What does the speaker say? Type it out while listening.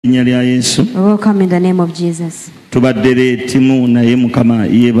Welcome in the name of Jesus. We are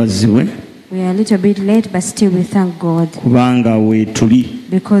a little bit late, but still we thank God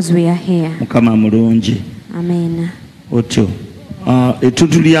because we are here. Amen.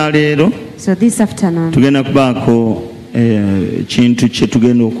 So this afternoon,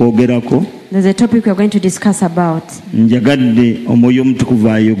 there's a topic we are going to discuss about. And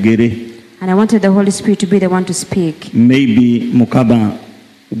I wanted the Holy Spirit to be the one to speak. Maybe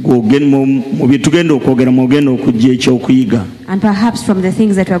and perhaps from the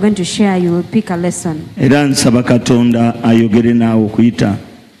things that we are going to share, you will pick a lesson. And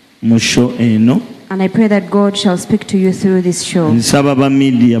I pray that God shall speak to you through this show. To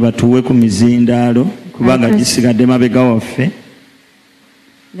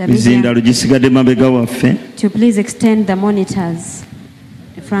please extend the monitors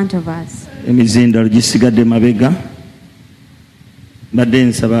in front of us. Badde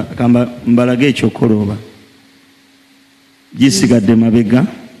nsaba kamba mbalage ekyokoloba gisigadde mabega.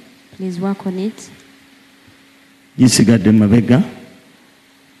 Please work on it. Gisigadde mabega.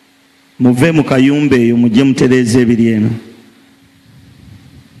 Muve mu kayumba eyo mujje mutereeza ebiri eno.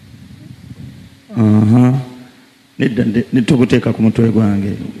 Nedda netokuteeka ku mutwe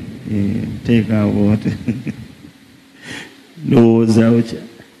gwange. Teeka wote. Ndowooza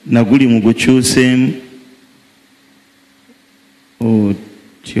naguli mu gukyuseemu.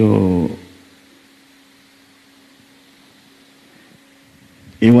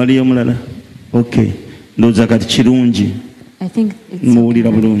 Ewaliyo mulala. Okay. Ndowooza kati kirungi.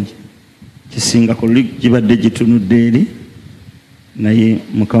 Muwulira bulungi. Kisinga ku gibadde gitunudde eri naye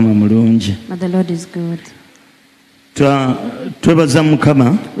Mukama mulungi. But the Lord is good. Twebaza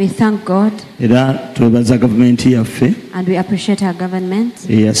Mukama. We thank God. Era twebaza gavumenti yaffe. And we appreciate our government.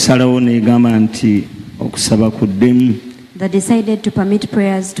 Eyasalawo n'egamba nti okusaba kuddemu. That decided to permit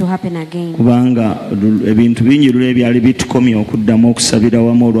prayers to happen again. Kubanga ebintu bingi ebyali bitukomye okuddamu okusabira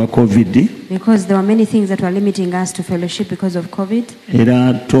wamu olwa COVID. Because there were many things that were limiting us to fellowship because of COVID.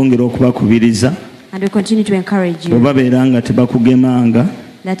 Era twongera okubakubiriza. And we continue to encourage you. Obabeera nga tebakugemanga.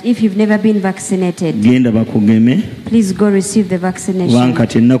 That if you've never been vaccinated, genda bakugeme. Please go receive the vaccination. Kubanga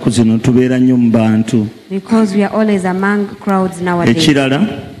ennaku zino tubeera nnyo mu bantu. Because we are always among crowds nowadays.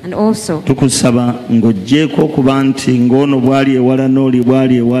 Ekirala. And also, tukusaba ng'oggyeko kuba nti ng'ono bwali ewala n'oli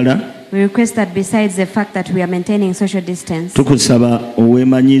bwali ewala. We request that besides the fact that we are maintaining social distance, tukusaba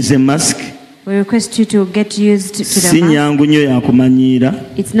oweemanyiize mask. We request you to get used to the mask. Si nyangu nnyo yakumanyiira.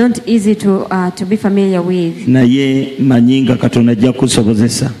 It's not easy to be familiar with. Naye manyi nga Katonda ajja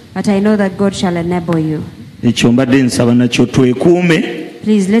kusobozesa. But I know that God shall enable you. Ekyo mbadde nsaba nakyo twekuume.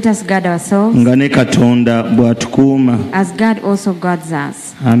 Please let us guard ourselves. Nga ne Katonda bw'atukuuma. As God also guards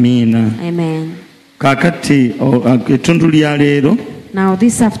us. Amiina. Amen. Kaakati ettundu lya leero. Now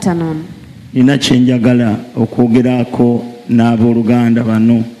this afternoon, nina kye njagala okwogeraako n'abooluganda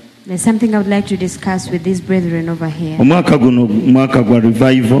bano. There's something I would like to discuss with these brethren over here. Omwaka guno mwaka gwa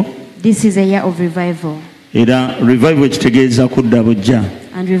revival. This is a year of revival. Era revival kitegeeza kudda bujja.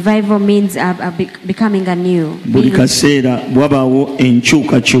 And revival means becoming anew. Buli kaseera bwabaawo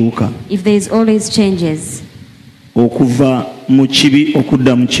enkyukakyuka. If there is always changes. Okuva mu kibi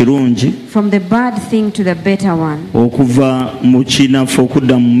okudda mu kirungi. From the bad thing to the better one. Okuva mu kinafu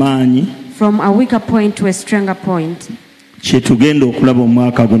okudda mu maanyi. From a weaker point to a stronger point. Kyetugenda okulaba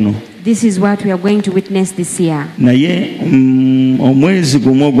omwaka guno. This is what we are going to witness this year. Naye omwezi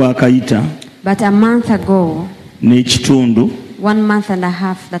gumu ogwakayita. But a month ago, n'ekitundu. 1 month and a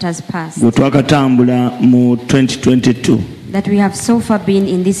half that has passed. Gwe twakatambula mu 2022. That we have so far been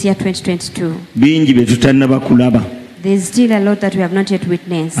in this year 2022. Bingi bye tutannaba kulaba. There is still a lot that we have not yet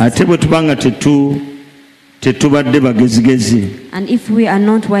witnessed. Ate bwe tubanga tetubadde bagezigezi. And if we are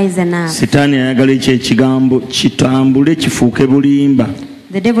not wise enough, Sitaani ayagala ekyo ekigambo kitambule kifuuke bulimba.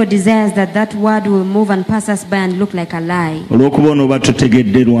 The devil desires that word will move and pass us by and look like a lie. Olw'okuba onooba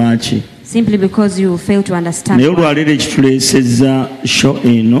totegedde lwaki. Simply because you fail to understand. Naye olwaleero ekituleesezza show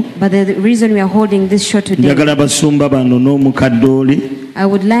eno. But the reason we are holding this show today, njagala basumba bano n'omukadde oli. I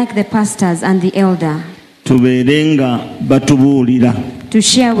would like the pastors and the elder tubeere nga batubuulira. To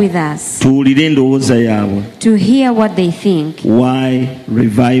share with us. Tuwulire endowooza yaabwe. To hear what they think. Why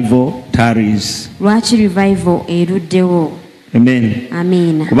revival tarries. Lwaki revival eruddewo. Amen.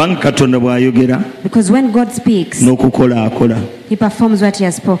 Amen. Kubanga Katonda bw'ayogera. Because when God speaks, n'okukola akola. He performs what He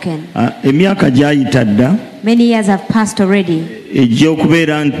has spoken. Emyaka gyayita dda. Many years have passed already.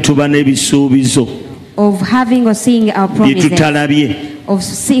 Egy'okubeera nti tuba n'ebisuubizo. Of having or seeing our promises. Byetutalabye. of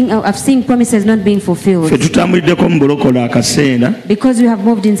seeing promises not being fulfilled. Because we have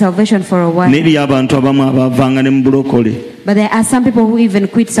moved in salvation for a while. But there are some people who even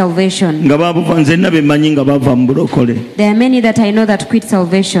quit salvation. nga babuva nze nna bemanyi nga bava mu bulokole There are many that I know that quit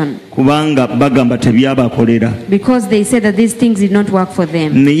salvation kubanga bagamba tebyabakolera because they say that these things did not work for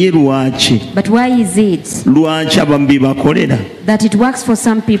them. naye lwaki But why is it lwaki abamu bibakolera that it works for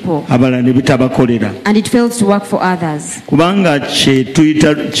some people abalala ne bitabakolera and it fails to work for others? kubanga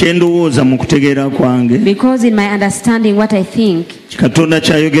kye ndowooza mu kutegeera kwange Because in my understanding, what I think katonda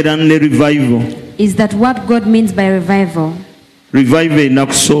kyayogera ne revival is that what God means by revival erina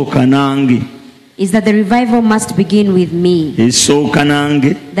kusooka nange is that the revival must begin with me. esooka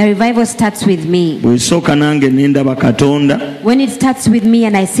nange The revival starts with me. bw'esooka nange ne ndaba katonda When it starts with me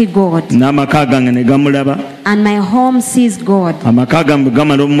and I see God n'amaka gange ne gamulaba and my home sees God, amaka gange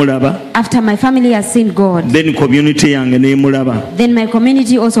gamala omulaba after my family has seen God, then community yange neemulaba then my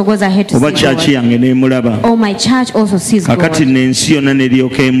community also goes ahead to oba see kyaki God. yange neemulaba Or my church also sees kakati God. n'ensi yonna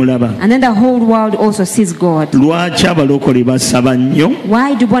neryoka emulaba And then the whole world also sees God. lwaki abalokole basaba nnyo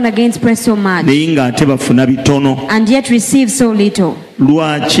Why do born agains pray so much naye ng'ate bafuna bitono and yet receive so little?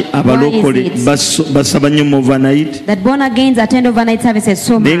 lwaki abalokole it? basaba nnyo mu overnight That born agains attend overnight services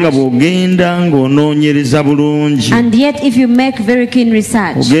so naye nga much. bw'ogenda ng'onoonyereza bulungi And yet if you make very keen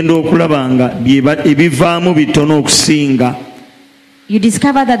research, ogenda okulaba nga ebivaamu bitono okusinga. you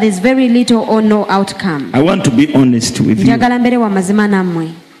discover that there's very little or no outcome. I want to be honest with you. Njagala mbere wa mazima nammwe.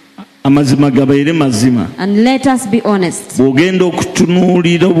 amazima gabeere mazima And let us be honest. bw'ogenda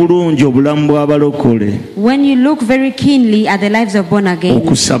okutunuulira obulungi obulamu bw'abalokole When you look very keenly at the lives of born again,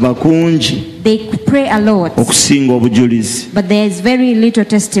 okusaba kungi they pray a lot, okusinga obujulizi. but there is very little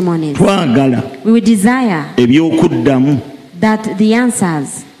testimonies. Twagala We would desire ebyokuddamu that the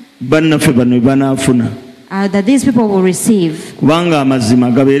answers bannaffe bano bye banaafuna that these people will receive, kubanga amazima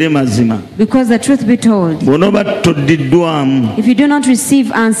gabeere mazima. because the truth be told, bw'onooba toddiddwamu if you do not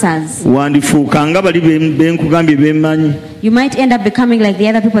receive answers, wandifuuka nga bali benkugambye bemanyi you might end up becoming like the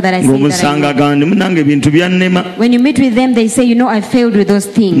other people that I say that I ng'omusanga know. gandi munange ebintu byannema When you meet with them, they say, I failed with those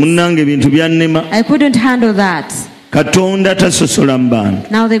things. munange ebintu byannema. I couldn't handle that. Katonda tasosola mu bantu.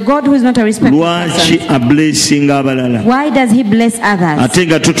 Now the God who is not a respected Lwaki person, ablessinga abalala why does he bless others? ate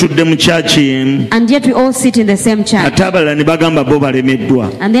nga tutudde mu kyaki y'emu And yet we all sit in the same church. ate abalala ne bagamba bo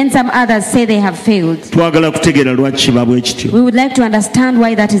balemeddwa. And then some others say they have failed. Twagala kutegeera lwaki kiba bwe kityo. We would like to understand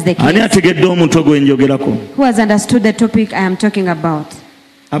why that is the Ani case. ategedde omuntu gwe njogerako? Who has understood the topic I am talking about?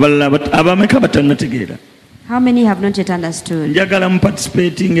 Abalala abameka batannategeera. How many have not yet understood? Njagala mu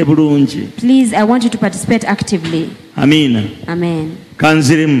participating bulungi. Please, I want you to participate actively. Amiina. Amen.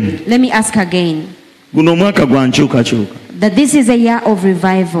 Kanziremu. Let me ask again Guno omwaka gwa nkyukakyuka. that this is a year of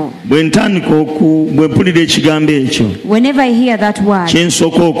revival. Bwe ntandika bwe mpulira ekigambo ekyo Whenever I hear that word, kye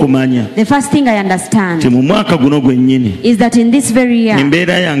nsooka okumanya the first thing I nti understand mu mwaka guno gwennyini is that in this very year,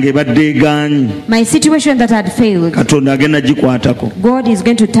 embeera yange ebadde egaanyi my situation that had failed, Katonda agenda gikwatako. God is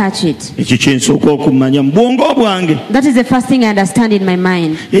going to touch it. Ekyo kye nsooka okumanya mu bwongo bwange That is the first thing I understand in my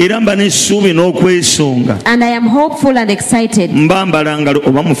mind. era mba n'essuubi n'okwesonga And I am hopeful and excited. mba mbalanga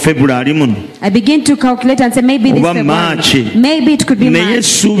oba mu February muno I begin to calculate and say, maybe this Oba February, March. maybe it could be naye March.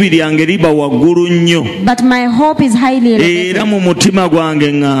 essuubi lyange liba waggulu nnyo But my hope is highly elevated. era mu mutima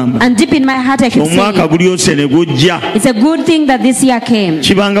gwange ŋŋamba And deep in my heart, I keep omwaka saying, gulyose ne gujja. it's a good thing that this year came.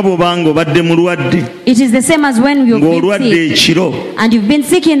 Kibanga bw'obanga obadde mulwadde It is the same as when you've been ng'olwadde sick ekiro and you've been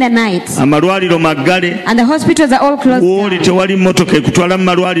sick in the night amalwaliro maggale and the hospitals are all closed wooli down, tewali mmotoka ekutwala mu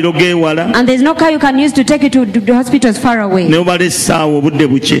malwaliro g'ewala and there's no car you can use to take you to the hospitals far away. ne obala essaawa obudde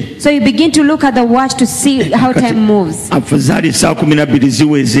buke So you begin to look at the watch to see how time moves. afuzaali essaawa 12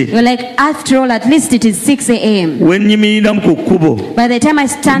 ziweze. You're like, after all, at least it is 6 a.m. we nnyimiririra ku kkubo By the time I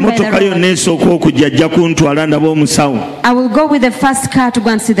stand by emmotoka the yonna road, esooka okujja ajja kuntwala ndaba omusawo I will go with the first car to go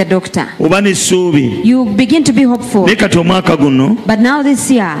and see the doctor. oba n'essuubi. You begin to be hopeful. naye kati omwaka guno But now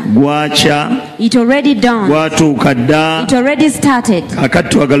this year, gwakya it already dawned. gwatuuka dda. It already started. Kakati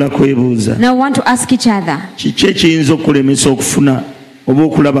twagala kwebuuza Now we want to ask each other, kiki ekiyinza okukulemesa okufuna oba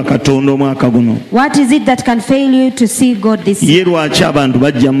okulaba Katonda omwaka guno? what is it that can fail you to see God this year? ye lwaki abantu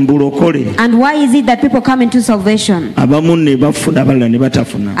bajja mu bulokole And why is it that people come into salvation abamu ne bafuna abalala ne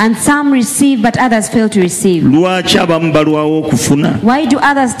batafuna? and some receive but others fail to receive? Lwaki abamu balwawo okufuna Why do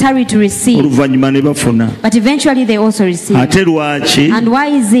others tarry to receive oluvannyuma ne bafuna? but eventually they also receive? Ate lwaki And why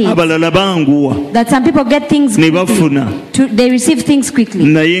is it abalala banguwa that some people get things ne quickly, bafuna they receive things quickly,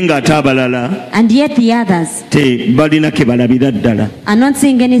 naye ng'ate abalala and yet the others te balina ke balabira ddala? and not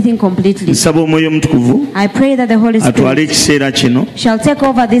seeing anything completely. nsaba omwoyo omutukuvu I pray that the Holy atwale Spirit ekiseera kino shall take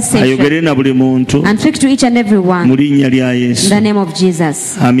over this session ayogere na buli muntu and speak to each and every mu one linnya lya in yesu. the name of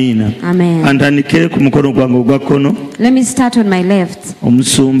Jesus. Amiina. Amen. Antandike ku mukono gwange ogwa kkono. Let me start on my left.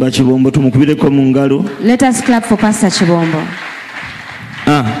 Omusumba Kibombo tumukubireko mu ngalo. Let us clap for Pastor Chibombo.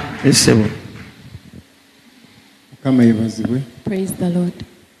 Essebo. Mukama yebazibwe. Praise the Lord.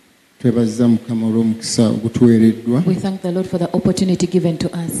 Twebaziza Mukama olw'omukisa ogutuweereddwa. We thank the Lord for the opportunity given to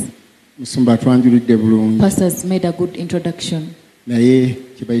us. Musumba atwanjulidde bulungi. Pastors made a good introduction, Naye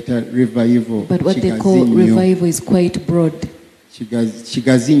kibayita revival but what they kigazi call nnyo. revival is quite broad.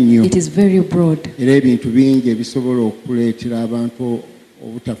 Kigazi nnyo. It is very broad. Era ebintu bingi ebisobola okuleetera abantu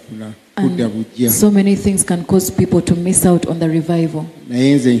obutafuna kudda bujja. So many things can cause people to miss out on the revival.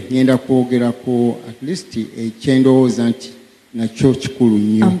 Naye nze ngenda kwogerako at least ekyendowooza nti nakyo kikulu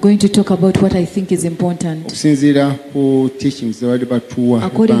nnyo. I'm going to talk about what I think is important. Okusinziira ku teachings zebadde batuwa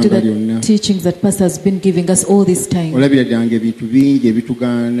According to ebbanga the lyonna. teachings that Pastor has been giving us all this time, Olabira ddanga ebintu bingi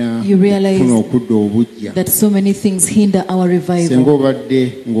ebitugaana You realize okufuna okudda obujja. that so many things hinder our Singa revival.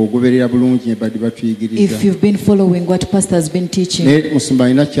 obadde ng'ogoberera bulungi ne badde batuyigiriza. If you've been following what Pastor has been teaching, Naye Musumba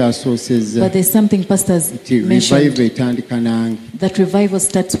alina kyasoosezza but there's something Pastor has nti mentioned, revival etandika nange that revival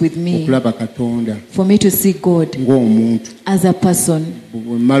starts with me, okulaba Katonda for me to see God ng'omuntu. as a person.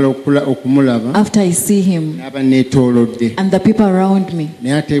 Bwe mmala okumulaba After I see him n'aba neetoolodde. and the people around me,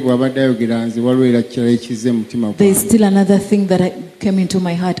 Naye ate bw'abadde ayogera nze waliwo era kirala ekize mu mutima there is gwange. still another thing that came into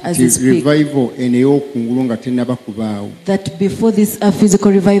my heart as he Nti speaks, revival eno ey'okungulu nga tennaba kubaawo. that before this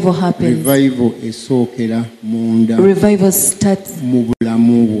physical revival happens, Revival esookera munda revival starts mu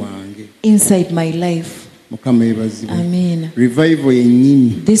bulamu bwange. inside my life. Mukama yeebazibwe. Amen. Revival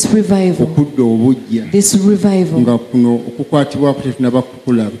yennyini This revival, okudda obujja this revival, nga kuno okukwatibwako tetunaba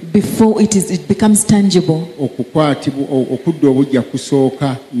kukulaba. before it becomes tangible, Okudda obujja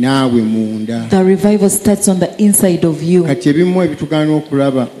kusooka naawe munda. the revival starts on the inside of you. Kati ebimu ebitugaana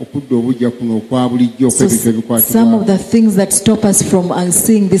okulaba okudda obujja kuno okwa bulijjo So okw'ebintu some of ebikwatibwako. the things that stop us from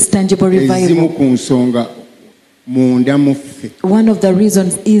seeing this tangible Ezimu revival, ku nsonga munda mu ffe one of the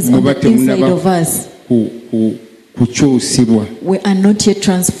reasons is on muba the inside temunnaba of us. kukyusibwa. We are not yet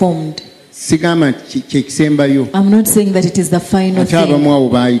transformed. Sigamba nti kyekisembayo. I'm not saying that it is the final Ate abamu thing. awo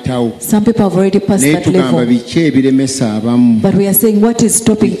baayitawo. Some people have already passed Naye that tugamba level. biki ebiremesa abamu. But we are saying what is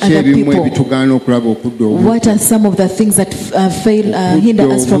stopping Biki other ebimu people? ebitugaana okulaba okudda obujja. What are some of the things that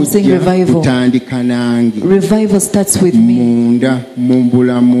hinder us from seeing revival? Kutandika nange Revival starts with me, munda mu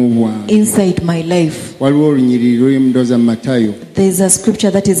bulamu bwange. inside my life. Waliwo olunyiriri luli mu ndowooza mu Matayo There is a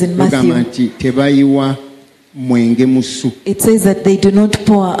scripture that is in lugamba Matthew. nti tebayiwa mwenge musu It says that they do not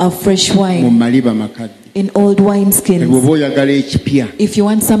pour a fresh mu wine maliba makadde. in old wineskins. Bw'oba oyagala ekipya If you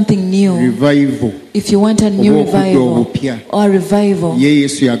want something new, revival if you want a new Oba okudda revival obupya. or revival, ye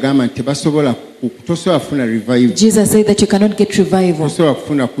Yesu yagamba nti tosobola kufuna revival, Jesus said that you cannot get revival. tosobola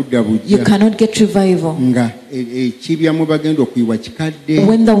kufuna kudda You bujja cannot get revival nga ekibya mwe bagenda okuyiwa kikadde.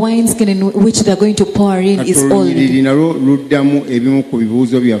 when the wineskin in which they're going to pour in Kati is olunyiriri old. nalwo luddamu ebimu ku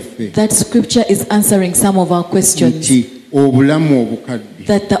bibuuzo byaffe That scripture is answering some of our questions. nti obulamu obukadde,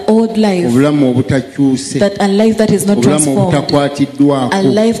 That the old life, obulamu obutakyuse, that a life that is not obulamu transformed, a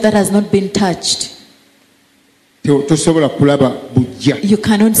obutakwatiddwako, life that has not been touched, tosobola kulaba bujja. you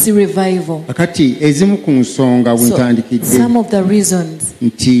cannot see revival. Kakati ezimu ku nsonga So, bwentandikidde some of the reasons,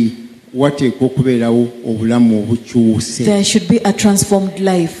 nti wateekwa okubeerawo obulamu obukyuse. there should be a transformed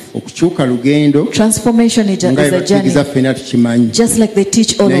life. Okukyuka lugendo Transformation is nga a journey, bebatuyigiza ffenna tukimanyi, just like they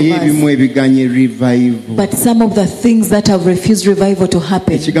teach all of naye ebimu us. ebiganye revival. But some of the things that have refused revival to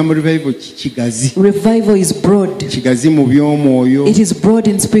happen, Ekigambo revival kigazi, revival is broad. kigazi mu by'omwoyo, It is broad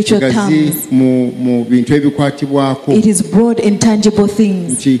in spiritual kigazi terms. mu bintu ebikwatibwako. It is broad in tangible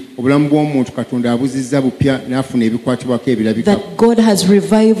things. Nti obulamu bw'omuntu Katonda abuzizza bupya n'afuna ebikwatibwako ebirabika. That God has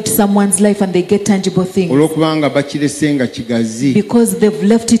revived someone's life and they get tangible things. Olw'okubanga bakirese nga kigazi, Because they've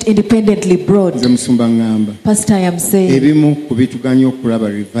left it independently nze broad. musumba ngamba Pastor, I am saying ebimu ku bituganya okulaba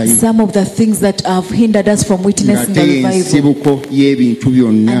revival some of the things that have hindered us from witnessing the ng'ate revival. y'ensibuko y'ebintu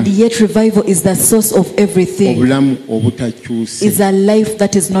byonna, And yet revival is the source of everything. obulamu obutakyuse. Is a life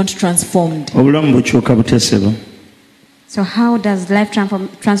that is not transformed. Obulamu bukyuka buteseba. So how does life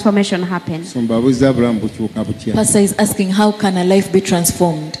transformation happen? Musumba abuuza obulamu bukyuka butya. Pastor is asking, how can a life be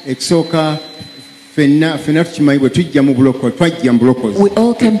transformed? Ekisooka ffenna tukimanyi bwe twajja mu bulokozi We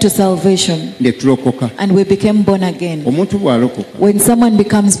all came to salvation ne tulokoka. and we became born again. Omuntu bw'alokoka When someone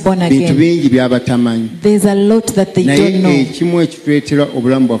becomes born bintu again, bingi by'aba tamanyi, there's a lot that they naye don't know. ekimu ekituleetera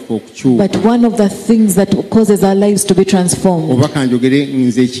obulamu bwaffe okukyuka, But one of the things that causes our lives to be transformed, oba kanjogere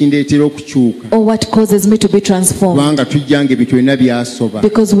nze ekindeetera okukyuka, or what causes me to be transformed, kubanga tujjanga ebintu byonna byasoba,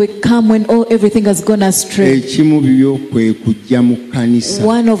 because we come when everything has gone astray. ekimu byo kwe kujja mu kkanisa.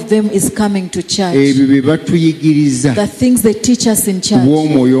 One of them is coming to church. Ebyo bye batuyigiriza The things they teach us in church,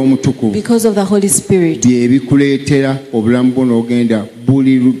 bw'omwoyo omutukuvu because of the Holy Spirit, bye bikuleetera obulamu bwo n'ogenda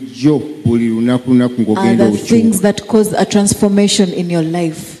buli lujjo buli lunaku are ng'ogenda the things okyuka. that cause a transformation in your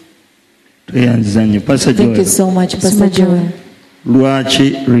life. tweyanziza nnyo Pastor Thank you Joel. so much, Pastor Joel.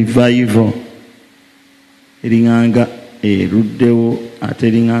 Lwaki revival eringanga eruddewo ate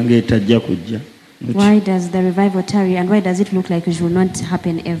eringanga etajja kujja? Why does the revival tarry and why does it look like it will not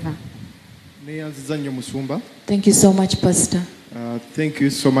happen ever? Neyanziza nnyo Musumba. Thank you so much, Pastor. Thank you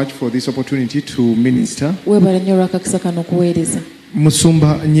so much for this opportunity to minister. Webale nnyo olw'akakisa kano okuweereza.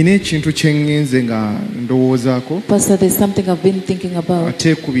 Musumba, nyina ekintu kye ngenze nga ndowoozaako Pastor, there's something I've been thinking about.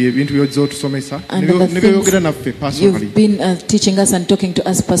 ate ku ebintu by'ozza otusomesa And ne the byeyogera things naffe personally. you've been teaching us and talking to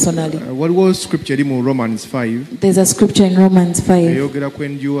us personally. Waliwo scripture eri mu Romans 5 There's a scripture in Romans 5. eyogera ku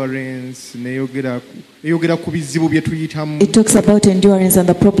endurance eyogera ku bizibu bye tuyitamu It talks about endurance and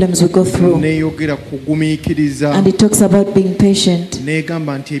the problems we go through. n'eyogera ku kugumiikiriza And it talks about being patient.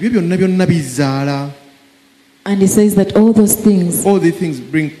 n'egamba nti ebyo byonna bizaala. And it says that all those things All these things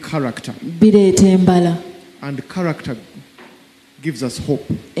bring character, bireeta embala. and character gives us hope.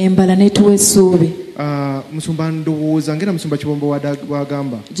 Embala n'etuwa essuubi. Musumba ndowooza ngera Musumba Kibombo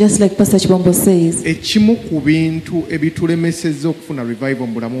wagamba Just like Pastor Chibombo says, ekimu ku bintu ebitulemesezza okufuna revival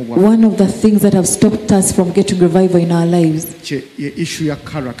mu bulamu bwaffe one of the things that have stopped us from getting revival in our lives ye issue ya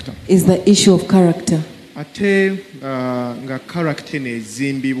character. is the issue of character. Ate nga character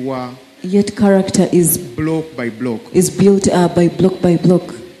neezimbibwa Yet character is block by block. built up by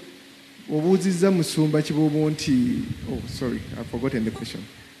block. Obuuzizza Musumba Kibombo nti sorry, I've forgotten the question.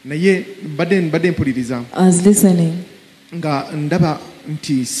 Naye mbadde mpuliriza I was listening. nga ndaba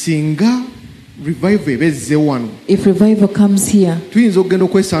nti singa revival ebezze wano If revival comes here, tuyinza okugenda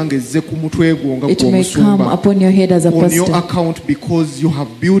okwesanga ezze ku mutwe gwo nga it may come Musumba upon your head as a on your pastor. account because you have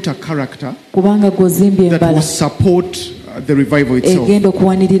built a character Kubanga gwozimbye that embala will support the revival itself. egenda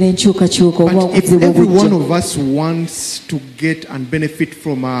okuwanirira enkyukakyuka oba But if obuzibu every one obujja. of us wants to get and benefit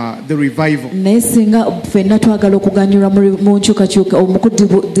from the revival, Naye singa ffenna twagala okuganyulwa mu nkyukakyuka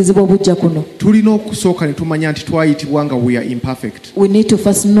omukuddizibwa obujja kuno, tulina okusooka ne tumanya nti twayitibwa nga we are imperfect. we need to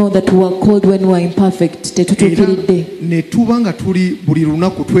first know that we are called when we are imperfect, Era tetutuukiridde. ne tuba nga tuli buli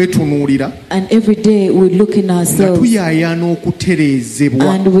lunaku twetunuulira And every day we look in nga ourselves tuyaayaana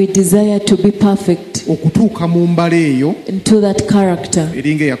okutereezebwa and we desire to be perfect okutuuka mu mbala eyo into that character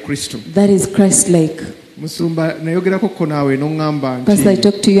eringa eya Kristo. that is Christ-like. Musumba nayogerako ko naawe n'oŋŋamba Pastor, I nti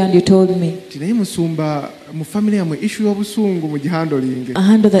talked to you and you told me, naye Musumba mu famire yammwe issue y'obusungu mu gihandolinge.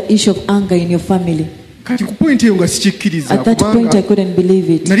 handle the issue of anger in your family. Kati ku point eyo nga sikikkiriza At that point I kubanga couldn't believe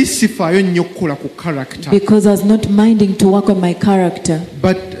it nali sifaayo nnyo kukola ku character. because I was not minding to work on my character.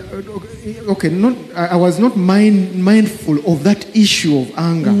 But okay, I was not mindful of that issue of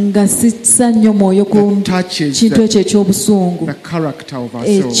anger Nga sissa nnyo mwoyo ku that touches kintu ekyo ekyobusungu the character of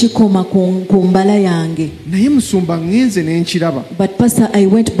ourselves. ekikoma ku mbala yange. Naye Musumba ngenze ne nkiraba. But Pastor, I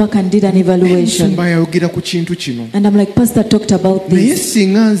went back and did an evaluation. Musumba yayogera ku kintu kino. And I'm like, Pastor talked about Naye this.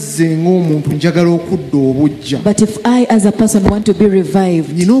 singa nze ng'omuntu njagala okudda obujja, But if I as a person want to be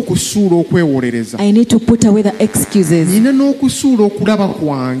revived, nina okusuula okwewolereza. I need to put away the excuses. Nina n'okusuula okulaba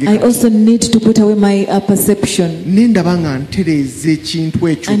kwange. I also need to put away my perception Ne ndaba nga ntereeza ekintu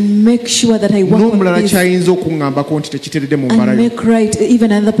ekyo. and make sure that I work on N'omulala this kyayinza okuŋŋambako nti tekiteredde mu mbala and yo. make right.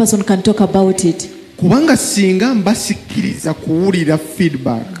 Even another person can talk about it. Kubanga singa mbasikkiriza kuwulira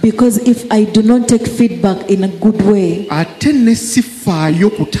feedback Because if I do not take feedback in a good way ate ne sifaayo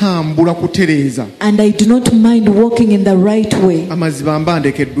kutambula kutereeza, and I do not mind walking in the right way, amaziba mba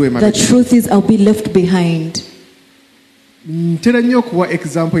ndekeddwa the emabega. truth is I'll be left behind. Ntera nnyo okuwa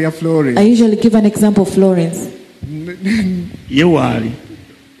example ya I Florence. usually give an example of Florence. ye waali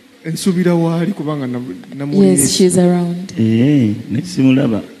Nsuubira waali kubanga namuwulira. Yes, she's around. ne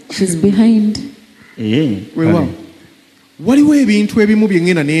simulaba She's behind. Weewaawo. Waliwo ebintu ebimu bye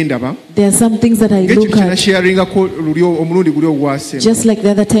ŋŋenda ne ndaba There are some things that I ng'ekintu look kye at, nasharingako omulundi guli ogwasemba. just like the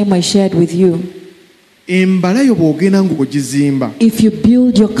other time I shared with you. embala yo bw'ogenda ng'ogizimba If you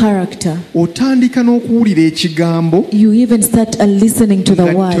build your character, otandika n'okuwulira ekigambo you even start listening to the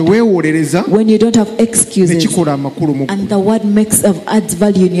nga word. teweewolereza When you don't have excuses, nekikola amakulu mu and the word adds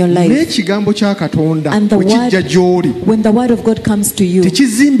value in your life. n'ekigambo kya Katonda And the bwe kijja word, gy'oli when the word of God comes to you,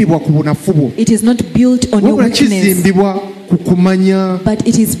 tekizimbibwa ku bunafu bwo it is not built on your wabula weakness, kizimbibwa ku kumanya but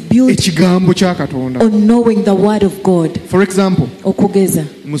it is built ekigambo kya Katonda. on knowing the word of God. For example, Okugeza,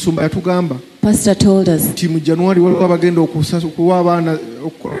 musumba yatugamba Pastor told us nti mu January waliwo abagenda okuwa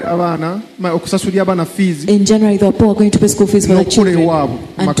okusasulira abaana fees in January the poor are going to pay school fees for the n'okukola children ewaabwe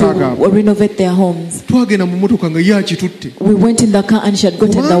and maka gaabwe. to renovate their homes. Twagenda mu motoka nga ye akitutte We went in the car and she had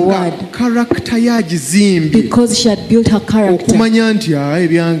gotten the word kubanga karakita yagizimbye because she had built her character okumanya nti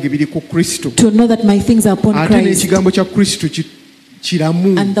ebyange biri ku Kristo to know that my things are upon ate Christ, n'ekigambo kya Kristo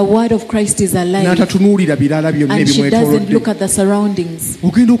kiramu and the word of Christ is alive, n'atatunuulira birala byonna and she doesn't look ebimwetoolodde at the surroundings,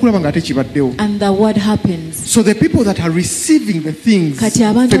 ogenda okulaba ng'ate kibaddewo. and the word happens. So the people that are receiving the things Kati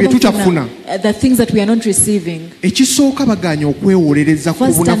abantu ffe bye tutafuna abafuna, the things that we are not receiving, ekisooka baganya okwewolereza ku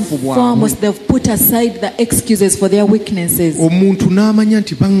first and bunafu bwabwe. foremost they've put aside the excuses for their weaknesses, Omuntu n'amanya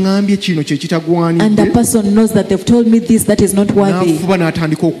nti baŋŋambye kino kye and the kitagwanidde person knows that they've told me this that is not worthy, n'afuba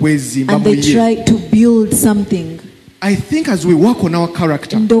n'atandika okwezimba and mu they ye. try to build something. I think as we work on our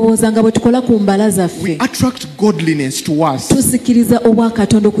character, Ndowooza nga bwe tukola ku mbala we zaffe attract godliness to us. tusikiriza obwa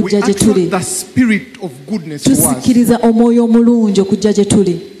Katonda We okujja gye tuli, attract the spirit of goodness to us. tusikiriza omwoyo omulungi okujja gye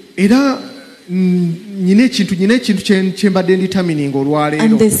tuli. Era nyina ekintu kye mbadde determining And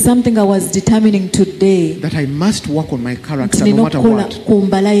olwaleero there's something I was determining today, that I must work on my nti character nina no matter okukola what. ku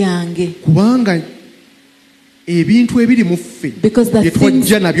mbala yange, Kubanga ebintu ebiri mu ffe because the bye things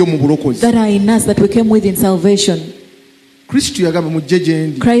twajja nabyo mu bulokozi. that are in us that we came with in salvation, Kristo yagamba mujje gye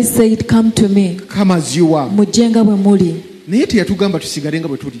ndi Christ said, come to me, come as you are. mujje nga bwe muli, Naye teyatugamba tusigale nga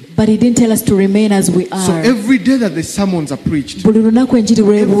bwe tuli. but he didn't tell us to remain as we So are. every day that the sermons are preached, Buli lunaku enjiri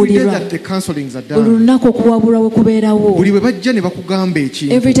every day lwebuulirwa, that the counselings are buli done, lunaku okuwabulwa we kubeerawo, buli bwe bajja ne bakugamba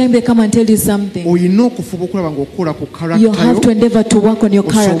ekintu every time they come and tell you something, olina okufuba okulaba ng'okola ku you have to character yo endeavor to work on your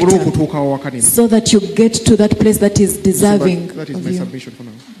osobole character okutuuka awakanira. so that you get to that place that is deserving That is of my you. submission for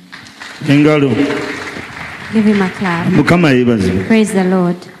now. engalo Give him a clap. mukama yeebazibwe. Praise the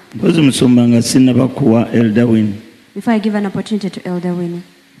Lord. mpozi musumba nga sinnaba kuwa elder win Before I give an opportunity to Elder Winnie,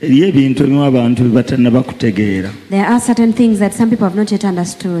 eriyo ebintu ebimu abantu bye batannaba kutegeera. there are certain things that some people have not yet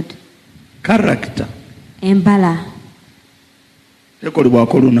understood. Character Embala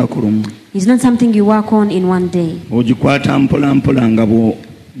tekolebwako lunaku lumu, is not something you work on in one day. ogikwata mpola mpola nga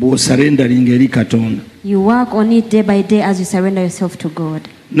bw'osarendalinga eri Katonda. You work on it day by day as you surrender yourself to God.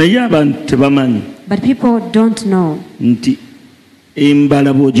 Naye abantu tebamanyi But people don't know nti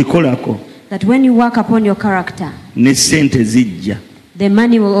embala bw'ogikolako that when you work upon your character, ne ssente zijja. the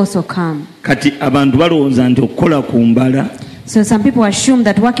money will also come. Kati abantu balowooza nti okukola ku mbala So some people assume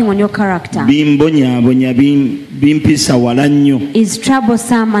that working on your character bimbonyaabonya bimpisa wala nnyo. is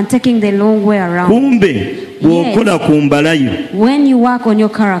troublesome and taking the long way around. Kumbe bw'okola ku mbala yo When you work on your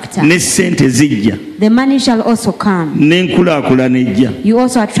character, ne ssente zijja, the money shall also come. n'enkulaakulana ejja. You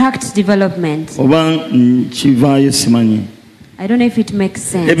also attract development. Oba kivaayo simanyi. I don't know if it makes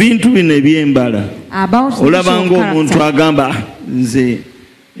sense. Ebintu bino eby'embala About the issue olaba of ng'omuntu character. agamba "Ah, nze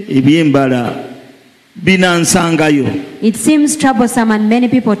eby'embala binansangayo." It seems troublesome and many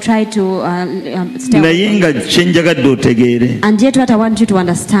people try to stay away Naye from nga it. kye njyagadde otegeere And yet what I want you to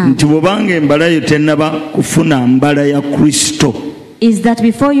understand nti bw'obanga embala yo tennaba kufuna mbala ya Kristo, is that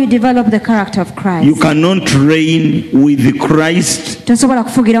before you develop the character of you Christ, cannot reign with Christ tosobola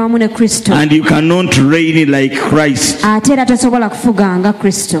kufugira wamu ne Kristo. and you cannot reign like Christ. Ate era tosobola kufuga nga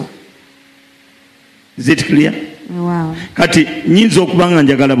Kristo. Is it clear? Wow. Kati nyinza okuba nga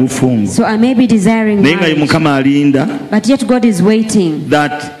njagala bufungo So I may be desiring naye nga ye marriage, Mukama alinda but yet God is waiting.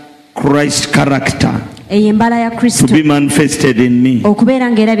 that Christ character Eyo embala ya to Kristo be manifested in me.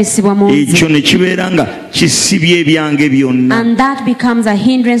 okubeera ng'erabisibwa mu Ekyo nze. ne kibeera nga kisibye ebyange byonna. And that becomes a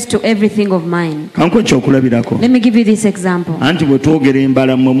hindrance to everything of mine. Kanko kyokulabirako Let me give you this example. anti bwe twogera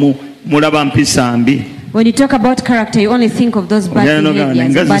embala mwe mulaba mpisa mbi. When you talk about character, you only think of those bad behaviors,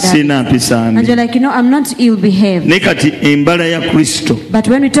 Nga bad zisina habits. mpisa And you're mbi. like, I'm not ill behaved. Naye kati embala ya Kristo, But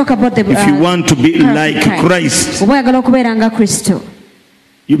when we talk about the if you want to be character like of Christ, oba oyagala okubeera nga Kristo,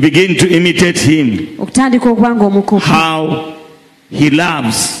 you begin to imitate him, okutandika okuba nga omukuku, how he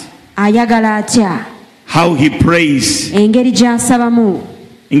loves, ayagala atya, how he prays, engeri gy'asabamu,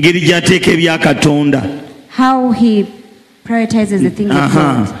 engeri gy'ateeka ebya Katonda, how he prioritizes the things of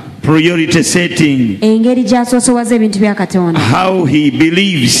God, priority setting, engeri gy'asoosowaza ebintu bya Katonda, how he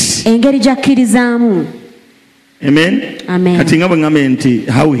believes. engeri gy'akkirizaamu. Amen. Amen. Kati nga bwe ngambe nti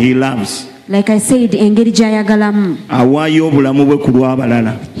how he loves, Like I said, engeri gy'ayagalamu. awaayo obulamu bwe ku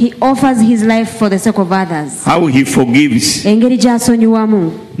lw'abalala. He offers his life for the sake of others. How he forgives, Engeri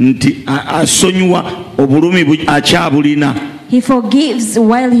gy'asonyiwamu. nti asonyiwa obulumi akyabulina. He forgives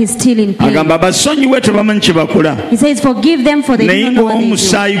while he's still in pain. Agamba basonyiwe tebamanyi kye bakola. He says, forgive them for they Naye don't know what they do.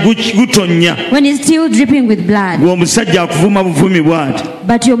 ng'omusaayi gutonnya, When he's still dripping with blood. ng'omusajja akuvuma buvumi bw'ati,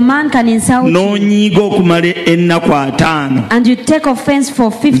 But your man can insult you. n'onyiiga okumala ennaku 5, And you take offense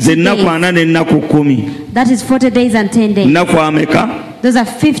for 50 nze ennaku days. 4 n'ennaku 10. That is 40 days and 10 days. Nnaku ameka? Those are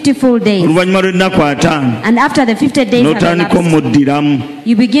 50 full days. Oluvannyuma lw'ennaku 5 And after the 50 days have n'otandika elapsed, omuddiramu,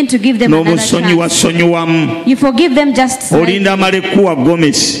 you begin to give them another chance. n'omusonyiwasonyiwamu. You forgive them just slightly. Olinda amala ekkuwa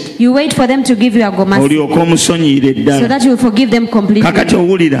gomesi, You wait for them to give you a gomasi olyoke omusonyiire so ddala. that you will forgive them completely. Kakati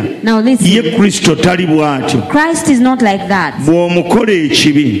owulira, Now ye listen, Kristo tali bw'atyo. Christ is not like that. Bw'omukola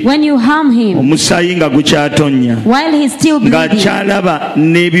ekibi, When you harm him omusaayi nga gukyatonnya, while he's still bleeding, ng'akyalaba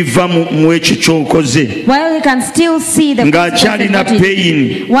n'ebiva mu ekyo ky'okoze, while he can still see the consequences of ng'akyalina what he did,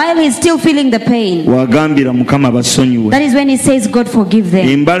 peyini, while he's still feeling the pain, wagambira Mukama basonyiwe. that is when he says, God forgive them.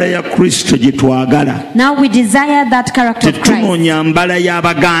 Embala ya Kristo gye twagala, Now we desire that character of Christ. tetunoonya mbala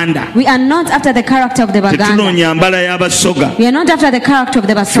y'Abaganda, We are not after the character of the Baganda. tetunoonya mbala y'Abasoga. We are not after the character of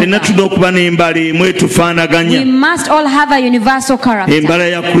the Ffenna Basoga. tulina okuba n'embala emu We etufaanaganya, must all have a universal character. embala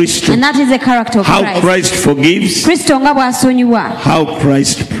ya Kristo. And that is the character of How Christ. Christ forgives, Kristo nga bw'asonyiwa, how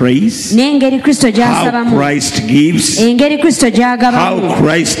Christ prays, n'engeri Kristo how gy'asabamu, Christ gives, engeri Kristo how gy'agabamu,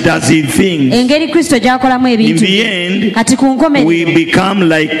 Christ does his things. engeri Kristo gy'akolamu In ebintu. the end, Kati ku we nkomerero become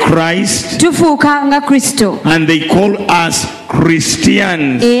like Christ, tufuuka nga Kristo and they call us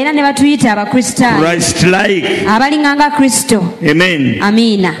Christians, era ne batuyita abakristaayo Christ-like. abalinga nga Kristo. Amen.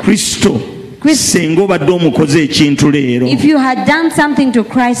 Amiina. Kristo, Kristo. singa obadde omukoze ekintu leero, If you had done something to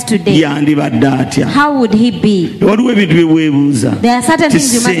Christ today, yandibadde atya? how would he be? Waliwo ebintu bye weebuuza. There are certain Ti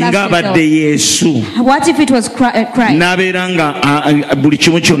things you must singa ask abadde yourself. Yesu What if it was Christ n'abeera nga buli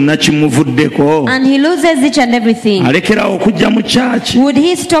kimu kyonna kimuvuddeko, and he loses each and everything? alekerawo okujja mu kyaki, Would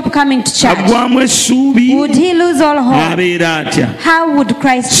he stop coming to church? aggwamu essuubi, Would he lose all hope? abeera atya? How would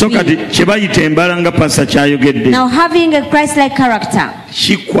Christ So kati be? kye bayita embala nga pasa kyayogedde, Now, having a Christ-like character,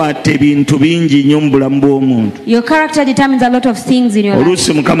 kikwata ebintu bingi nnyo mu bulamu bw'omuntu. your character determines a lot of things in your life.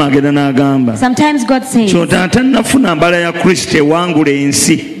 Oluusi Mukama agenda n'agamba, Sometimes God says, kyota tannafuna mbala ya Kristo ewangula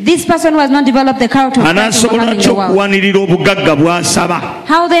ensi, this person who has not developed the character of Christ anaasobola overcoming ki the world. okuwanirira obugagga bw'asaba?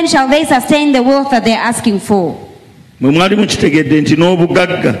 How then shall they sustain the wealth that they are asking for? Mwe mwali mukitegedde nti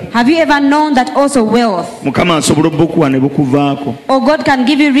n'obugagga Have you ever known that also wealth, Mukama asobola obukuwa ne bukuvaako, or God can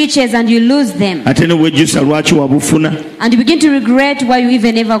give you riches and you lose them, ate ne wejjusa lwaki wabufuna? and you begin to regret why you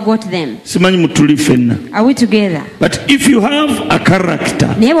even ever got them? Simanyi mutuli ffenna. Are we together? But if you have a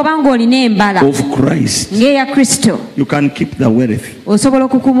character Naye bw'oba ng'olina embala of Christ, ng'eya Kristo, you can keep the wealth. osobola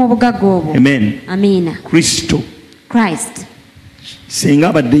okukuuma obugagga obwo. Amen. Amiina. Kristo Christ. singa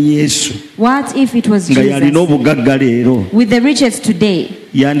abadde Yesu What if it was nga yalina Jesus? obugagga leero, With the riches today,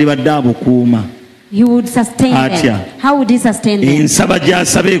 yandibadde abukuuma. he would sustain Atya. them. How would he sustain them? Ensaba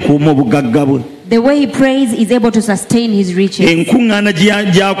gy'asaba ekuuma obugagga bwe. The way he prays is able to sustain his riches. Enkuŋŋaana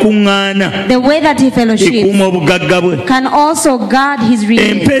gy'akuŋŋaana The way that he fellowships ekuuma obugagga bwe. can also guard his riches.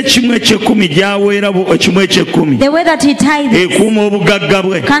 Empa ekimu eky'ekkumi gy'aweera ekimu eky'ekkumi The way that he tithes ekuuma obugagga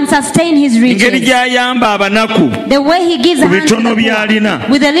bwe. can sustain his Engeri riches. gy'ayamba abanaku The way he gives a ku hand to bitono the poor, by'alina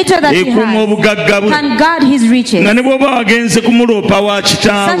with the little that he ekuuma has, obugagga bwe. can guard his riches. Nga ne bw'oba wagenze kumuloopa wa Such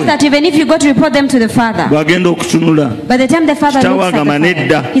kitaawe, that even if you go to report them to the father, bw'agenda okutunula, by the time the father Kitaawe looks at agamba the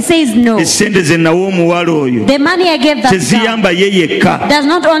nedda. father, he says no. essente ze nawa omuwala oyo The money I gave that child teziyamba ye yekka, does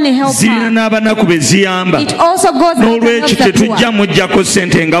not only help zirina her, n'abanaku be ziyamba. it also goes and helps N'olwekyo the tetujja poor. muggyako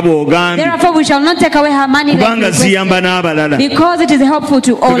ssente nga bw'ogambye, Therefore, we shall not take away her money like kubanga requested, ziyamba n'abalala. because it is helpful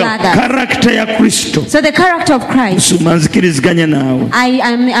to all others. Karakita ya Kristo, So the character of Christ, suma nzikiriziganya naawe,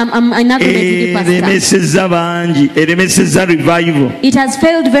 I'm in agreement with you, Pastor. eremesezza bangi, eremesezza revival. It has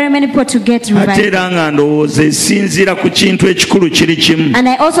failed very many people to get Ate revival. era nga ndowooza esinziira ku kintu ekikulu kiri kimu. And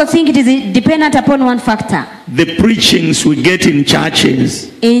I also think it is dependent upon one factor. The preachings we get in churches,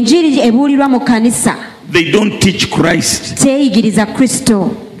 Enjiri ebuulirwa mu kanisa they don't teach Christ. teyigiriza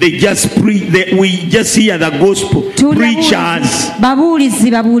Kristo. They just we just hear the gospel. Preachers,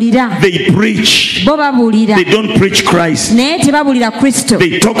 babuulizi babuulira, they preach. bo babuulira They don't preach Christ. naye tebabuulira Kristo.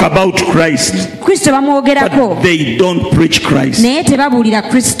 They talk about Christ, Kristo bamwogerako but they don't preach Christ. naye tebabuulira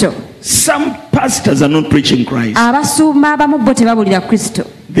Kristo. Some pastors are not preaching Christ. Abasumba abamu bo tebabuulira Kristo.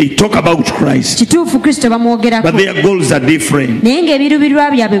 They talk about Christ, Kituufu Kristo but bamwogerako their goals are different. naye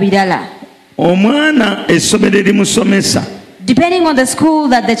ng'ebiruubirirwa byabwe birala. Omwana essomero erimusomesa Depending on the school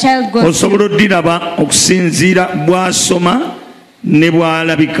that the child goes to, osobola oddiraba okusinziira bw'asoma ne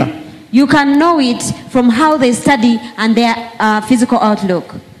bw'alabika. You can know it from how they study and their physical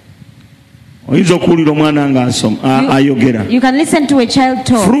outlook. oyinza okuwulira omwana ayogera You can listen to a child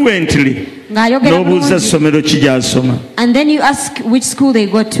talk. fluently Ng'ayogera n'obuuza bulungi. ssomero ki gy'asoma And then you ask which school they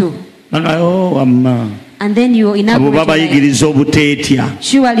go to. amma And then you abo inaugurate. your life. babayigiriza obuteetya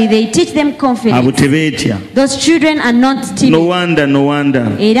Surely they teach them abo confidence. tebeetya Those children are not no timid.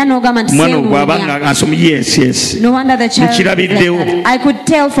 wonder Era n'ogamba nti omwana ogwaba seewuunya. nga asoma yes No wonder the child is like Nekirabiddewo. that. I could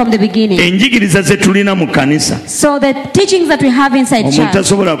tell from the beginning. enjigiriza ze tulina mu kanisa So the teachings that we have inside omuntu church,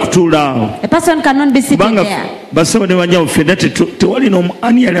 tasobola kutuula awo a person cannot be sitting kubanga there. basaba ne banyabo ffenna tewalina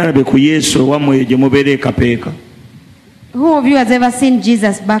ani yali alabe ku yesu wammwe eyo gye mubeera ekapeeka Who of you has ever seen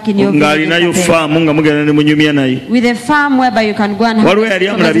Jesus back in your ng'alinayo village faamu nga mugenda ne munyumya naye with a farm whereby you can go and have Waliwo a yali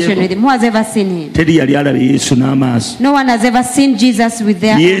conversation amulabyeko? with him? Who has ever seen him? teri yali alabe yesu n'amaaso No one has ever seen Jesus with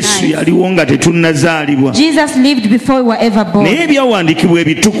their own yesu eyes. yaliwo nga tetunnazaalibwa Jesus lived before we were ever naye born. ebyawandiikibwa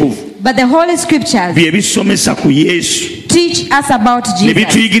ebitukuvu But the Holy Scriptures bye bisomesa ku yesu teach us about ne Jesus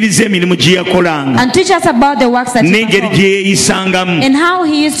bituyigiriza emirimu gye yakolanga and teach us about the works that he n'engeri performed gye yeeyisangamu and how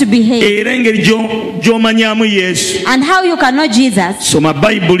he used to behave. era engeri gy'omanyaamu yesu And how you can know Jesus soma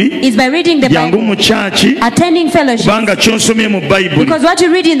bayibuli is by reading the jangu Bible, mu kyaki attending fellowship. kubanga ky'osomye mu bayibuli Because what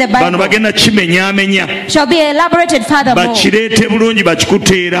you read in the bano Bible bagenda kimenyaamenya shall be elaborated furthermore, bakireete bulungi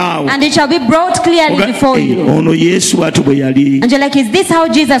bakikuteeraawo and it shall be brought clearly before you. ono yesu bwatu bwe yali And you're like, is this how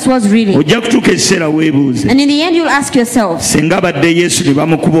Jesus was really? ojja kutuuka ekiseera weebuuze And in the end, you'll ask yourself, singa abadde yesu ne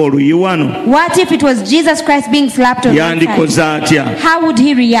bamukuba oluyi wano what if it was Jesus Christ being slapped on one side? yandikoze atya How would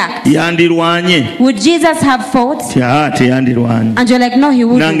he react? yandirwanye Would Jesus have fought? teyandirwanye And you're like, no, he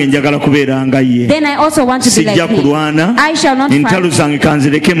nange wouldn't. njagala kubeera nga ye Then I also want to be sijja like him. kulwana I shall not entalo fight. zange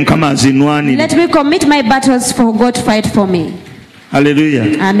kanzireke mukama azinwanire Let me commit my battles for God to fight for me. haleluya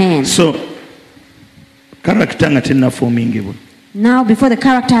Amen. so karakita nga tennafuumingibwa Now, before the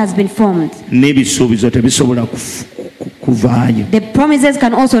character has been formed, n'ebisuubizo tebisobola kuvaayo the promises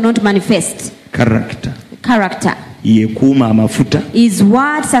can also not manifest. karakita Character yekuuma amafuta is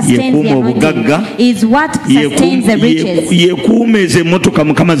what sustains the Yekuuma obugagga. anointing, is what sustains the riches, yekuuma ezo emmotoka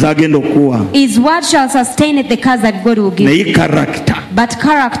mukama zagenda okuwa is what shall sustain it, the cars that God will give naye you. karakita But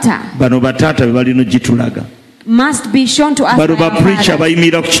character bano bataata be balina ogitulaga must be shown to us bano by our bapreacha fathers.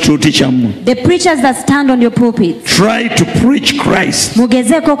 bayimirira ku kituuti kyammwe The preachers that stand on your pulpit, try to preach Christ.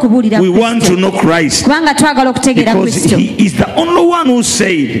 mugezeeko okubuulira We want to Kristo, know Christ kubanga twagala okutegeera because Kristo, he is the only one who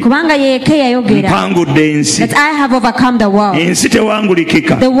said kubanga yeke yayogera mpangudde ensi that I have overcome the world. ensi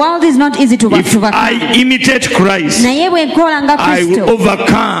tewangulikika The world is not easy to if overcome. I imitate Christ Naye bwe nkola nga I will Kristo,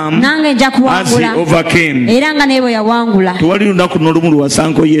 overcome nange nja as he kuwangula overcame. era nga naye bwe yawangula. tewali lunaku n'olumu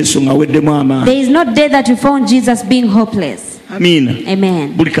lwasanko yesu ng'aweddemu amaanyi There is no day that you found Jesus being hopeless. amiina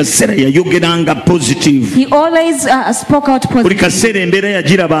Amen. buli kaseera yayogeranga positive He always spoke out buli positive. kaseera embeera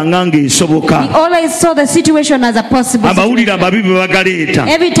yagirabanga He ng'esoboka always saw the situation as a possible amawulire situation. amabi bwe bagaleeta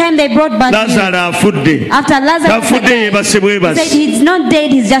Every time they brought bad news, lazaalo afudde after Lazarus tafudde died, yeebase he bwebase said he's not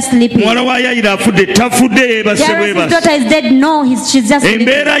dead, he's just sleeping. muwala wa yayira afudde tafudde yeebase Jairus' bwebase daughter is dead. No, she's just sleeping.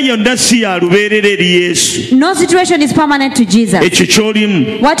 embeera yonna si ya lubeerera eri yesu No situation is permanent to Jesus. ekyo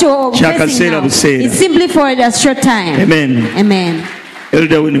ky'olimu What you're facing Kyakaseera now buseera. is simply for a short time. amen Amen.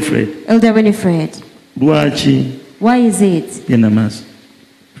 elder winifred Elder Winifred, lwaki why is it? genda maaso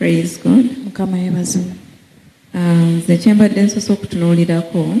Praise God. mukama yeebazibwe. Nze kyembadde nsoose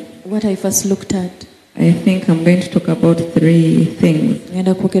okutunuulirako, What I first looked at, I think I'm going to talk about three things.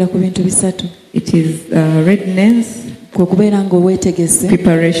 ngenda kwogera ku bintu bisatu. It is readiness, Kwe kubeera ng'oweetegese,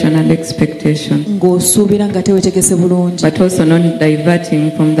 preparation and expectation, ng'osuubira nga teweetegese bulungi, but also not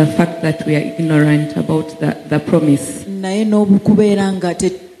diverting from the fact that we are ignorant about the promise. naye n'okubeera nga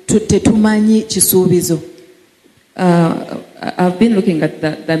tetumanyi kisuubizo. I've been looking at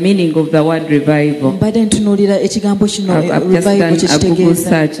the meaning of the word revival. Mbadde ntunuulira ekigambo kino I've just revival done a Google kyekitegeeza.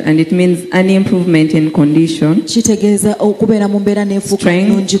 search and it means an improvement in condition, Kitegeeza okubeera mu mbeera n'efuuka Strength.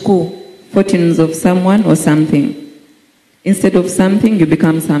 nnungiko. fortunes of someone or something. Instead of something, you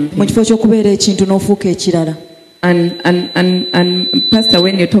become Mu something. kifo ky'okubeera ekintu n'ofuuka ekirala. And Pastor,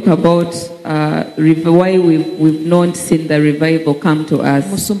 when you talk about why we've not seen the revival come to us,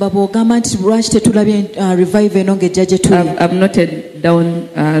 Musumba bw'ogamba nti lwaki tetulabye revival eno ng'ejja gye tuli. I've noted down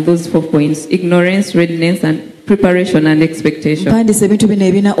those 4 points: ignorance, readiness, and preparation and expectation. mpandisa ebintu bino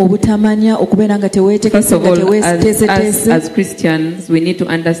ebina obutamanya okubeera nga First teweetegese of nga all, teweeteeseteese. as Christians, we need to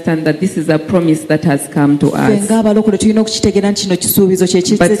understand that this is a promise that has come to ffe us. ng'abalokole tulina okukitegeera nti kino kisuubizo kye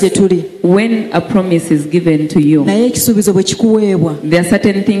kizze But gye tuli. when a promise is given to you, naye ekisuubizo bwe kikuweebwa there are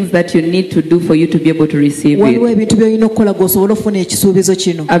certain things that you need to do for you to be able to receive waliwo it. ebintu by'olina okukola gw'osobola okufuna ekisuubizo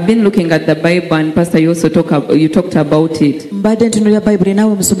kino. I've been looking at the Bible, and Pastor, you also talked about it. mbadde ntunuulira bayibuli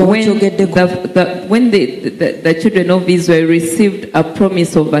naawe musumba When wakyogeddeko. when the children of Israel received a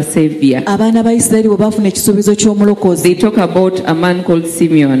promise of a savior, abaana ba isirayiri bwe baafuna ekisuubizo ky'omulokozi they talk about a man called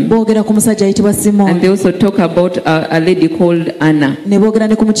Simeon, boogera ku musajja ayitibwa and simooni they also talk about a lady called Anna. ne boogera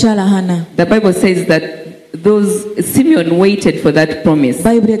ne ku mukyala hana. The Bible says that Simeon waited for that promise,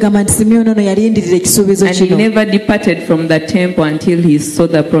 bayibuli egamba nti simyoni ono yalindirira ekisuubizo and he kino never departed from the temple until he saw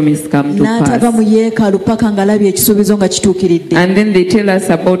the promise come to n'atava mu pass. yeekaalu paka ng'alabye ekisuubizo nga kituukiridde. And then they tell us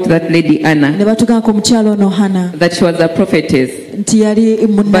about that lady Anna, ne batugamba ku mukyala ono hana that she was a prophetess, nti yali but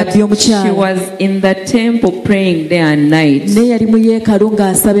munnabbi she omukyala was in the temple praying day and night. naye yali mu yeekaalu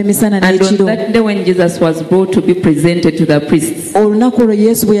ng'asaba emisana And on n'ekiro. that day when Jesus was brought to be presented to the priests, olunaku olwo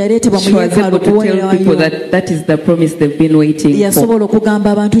yesu bwe yaleetebwa she mu was yeekaalu able to tell people okuweerayo that that is the promise they've been waiting for. yasobola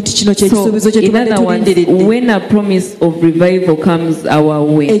okugamba abantu nti kino kye So, kisuubizo kye in tubadde other words, tulindiridde. when a promise of revival comes our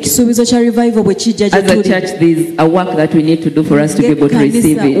way, ekisuubizo kya revival bwe kijja gye as a tuli church, there is a work that we need to do for us to be able to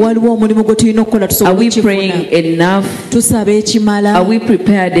receive ng'ekkanisa it. waliwo omulimu gwe tulina okukola Are tusobola we okukifuna. praying enough? tusaba ekimala Are we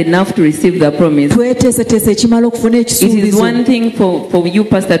prepared enough to receive the promise? tweteeseteese ekimala okufuna It is ekisuubizo. one thing for you,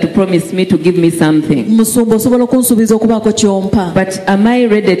 Pastor, to promise me to give me something. musumba osobola okunsuubiza okubaako kyompa But am I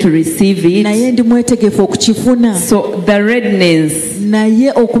ready to receive naye it? ndi mwetegefu okukifuna. So the readiness,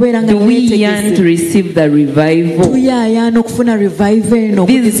 naye okubeera nga do we yearn to mwetegese receive the revival? tuyaayaana okufuna revival eno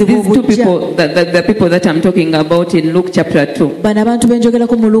These okugezebwa two obujja. people, the people that I'm talking about in Luke chapter 2, bano abantu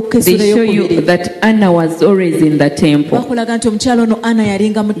benjogerako mu Luka they essula show you ey'okubiri that Anna was always in the temple. bakulaga nti omukyalo ono ana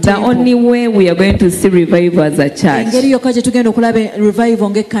yalinga mu The temple. only way we are going to see revival as a engeri church yokka gye tugenda okulaba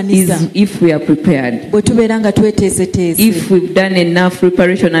revival is ng'ekkanisa if we are prepared, bwe tubeera nga tweteeseteese if we've done enough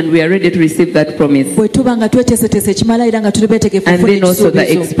preparation and we are ready to receive that promise, bwe tuba nga tweteeseteese ekimala era nga tuli beetegefu and okufuna then also the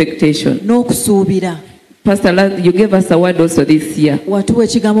ekisuubizo expectation. n'okusuubira. Pastor, you gave us a word also this year watuwa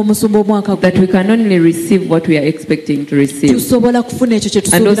ekigambo musumba omwaka that we can only receive what we are expecting to receive. tusobola kufuna ekyo kye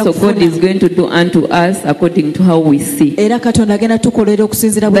And tusuubira also God is kufuna going to do unto us according to how we see. era katonda agenda tukolera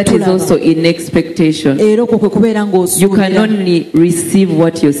okusinziira bwe That is also tulaba in expectation. era okwo kwe kubeera You can ng'osuubira only receive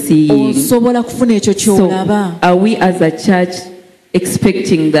what you're seeing. osobola kufuna ekyo So ky'olaba. are we as a church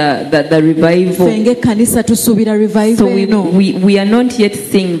expecting the ffe revival? ng'ekkanisa tusuubira So revival eno we are not yet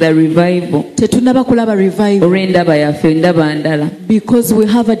seeing the revival. tetunnaba kulaba revival Olw'endaba yaffe, endaba ndala. because we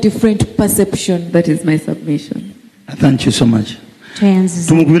have a different perception. That is my submission. Thank you so much. Tweyanziza.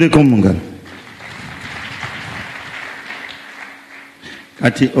 Tumukubireko mu ngalo.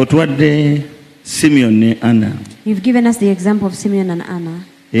 Kati otwadde Simeon ne Anna You've given us the example of Simeon and Anna.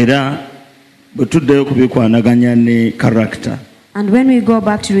 era bwe tuddayo ku bikwanaganya ne character And when we go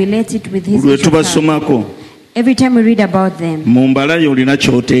back to relate it with his lwe issue of character, tubasomako every time we read about them, mu mbalayo olina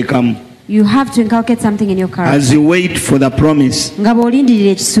ky'oteekamu you have to inculcate something in your character. as you wait for the promise. Nga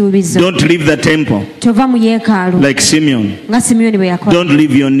bw'olindirira ekisuubizo, Don't leave the temple tova mu yeekaalu like Simeon. nga Simyoni bwe yakola. Don't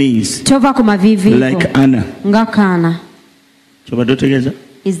leave your knees Tova ku maviiviivo like Anna. nga Kaana. Kyobadde otegeeza?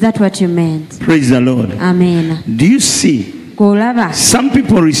 Is that what you meant? Praise the Lord. Amen. Do you see? Gw'olaba Some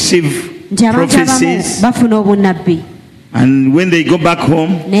people receive nti abantu abamu prophecies, bafuna obunnabbi and when they go back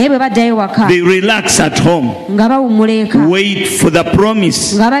home, naye bwe baddayo waka they relax at home, nga bawummula eka wait for the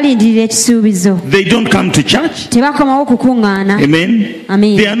promise. nga balindirira ekisuubizo, They don't come to church. tebakomawo kukuŋŋaana. Amen.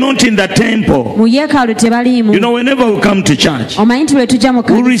 Amen. They are not in the temple. Mu yeekaalu tebaliimu. You know, whenever we come to church, Omanyi nti bwe tujja mu we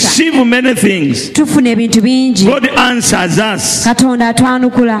kanisa receive many things. tufuna ebintu bingi. God answers us. Katonda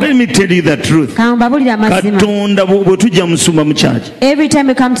atwanukula. Let me tell you the truth. Kambabulira amazima. Katonda bwe tujja musumba mu church, Every time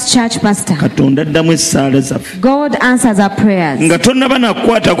we come to church, Pastor, Katonda addamu essaala zaffe. God answers our prayers. Nga tonnaba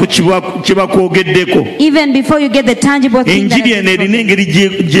nakukwata ku kye bakwogeddeko. Even before you get the tangible thing that Enjiri eno erina engeri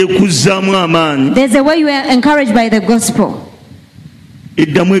gyekuzzaamu amaanyi. there's a way you are encouraged by the gospel.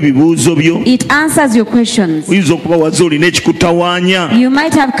 Eddamu ebibuuzo byo. It answers your questions. Oyinza okuba waze olina ekikutawaanya. You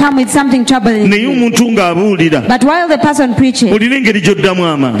might have come with something troubling Naye you. omuntu ng'abuulira, But while the person preaches, olina engeri gy'oddamu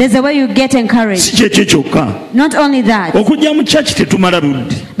amaanyi. there's a way you get encouraged. Si kyekyo kyokka. Not only that, Okujja mu church tetumala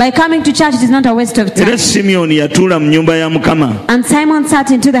budde. By coming to church, it is not a waste of era time. Simyoni yatuula mu nnyumba ya Mukama And Simon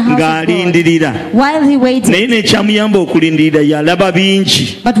sat into the house of God ng'alindirira, while he waited. naye n'ekyamuyamba okulindirira yalaba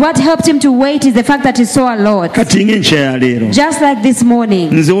bingi. But what helped him to wait is the fact that he saw a lot. Kati ng'enkya ya leero Just like this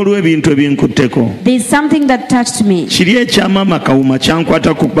morning, nze waliwo ebintu ebinkutteko. there is something that touched me. Kiri ekyamaama Kawuma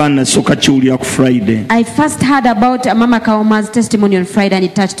kyankwata ku kuba nasooka kiwulira ku Friday. I first heard about Mama Kauma's testimony on Friday and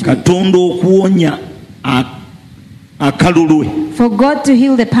it touched me. Katonda okuwonya akalulwe For God to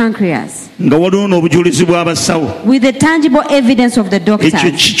heal the pancreas nga waliwo n'obujulizi bw'abasawo. with the tangible evidence of the Ekyo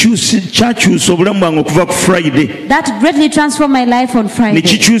doctors. kyakyusa obulamu bwange okuva ku Friday That greatly transformed my life on ne Friday.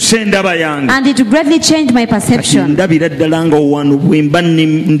 kikyusa endaba yange. And it greatly changed my Kati perception. ndabira ddala nga wano bwe mba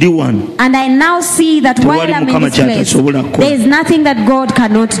ndi wano. And I now see that while Tewali I'm in Mukama this place, ky'atasobola kukola. there is nothing that God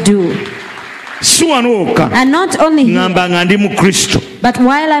cannot do. Si wano wokka And not only here, ŋŋamba nga ndi mu Kristo. but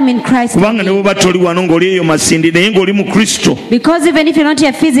while I'm in Christ. Kubanga ne bw'oba toli wano ng'oli eyo Masindi naye ng'oli mu Kristo, Because even if you're not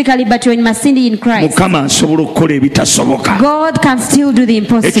here physically, but you're in Masindi in Christ, Mukama asobola okukola ebitasoboka. God can still do the Ekyo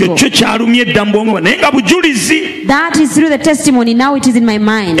impossible. kyo kyalumye edda mu bwongo naye nga bujulizi. That is through the testimony. Now it is in my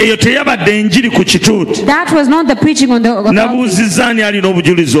mind. Eyo teyabadde enjiri ku kituuti. That was not the preaching on the pulpit. Nabuuzizza ani alina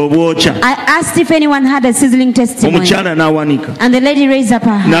obujulizi obwokya. I asked if anyone had a sizzling testimony. Omukyala n'awanika And the lady raised up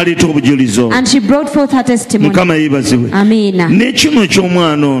her hand. n'aleeta obujulizi obwo. And she brought forth her testimony. Mukama yeebazibwe. Amina. N'ekino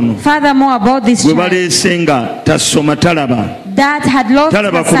eky'omwana ono Furthermore, about this bwe child baleese nga tasoma talaba that had lost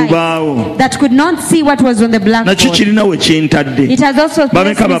talaba her ku sight, lubaawo, that could not see what was on the nakyo blackboard. kirina we kintadde. It has also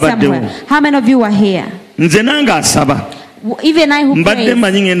placed Bameka me babaddewo. somewhere. How many of you are here? Nze nange asaba Even I who mbadde prays,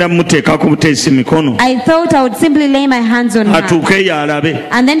 mmanyi ngenda muteeka ku buteesi mikono I thought I would simply lay my hands on her atuuke yalabe,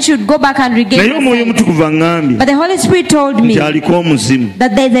 and then she would go back and regain naye her omwoyo sight. mutukuvu aŋŋambye But the Holy Spirit told me nti aliko omuzimu.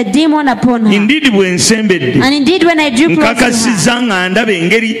 that there is a demon upon her. Indeed bwe nsembedde And indeed, when I drew close to her, nkakasizza nga ndaba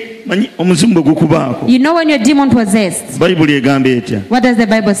engeri manyi omuzimu bwe gukubaako. you know when you're demon possessed, Bayibuli egamba etya? what does the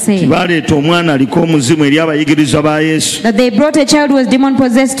Bible say? Baleeta omwana aliko omuzimu eri abayigirizwa ba Yesu. That they brought a child who was demon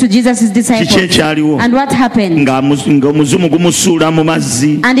possessed to Jesus' Kiki disciples. ekyaliwo? And what happened? Ng'omuzimu gumusuula mu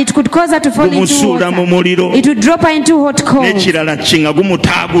mazzi, And it could cause her to fall into gumusuula mu water. muliro, It would drop her into hot coals. n'ekirala ki nga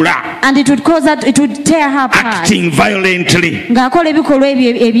gumutaagula, And it would cause her, it would tear her apart. acting violently. Ng'akola ebikolwa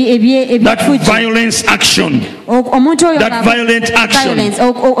ebyo That ebyefuji. violence action. Omuntu oyo That ng'akola violent action. violence,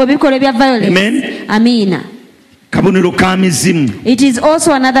 ebikolwa ebya violence. Amen. Amina. Kabonero ka mizimu. It is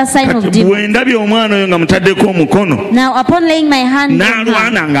also another sign Kati of demon. bwe ndabye omwana oyo nga mutaddeko omukono Now, upon laying my hand on her,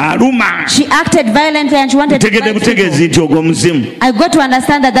 n'alwana ng'aluma, she acted violently and she wanted to ntegedde bite butegeezi people. nti ogwo muzimu. I got to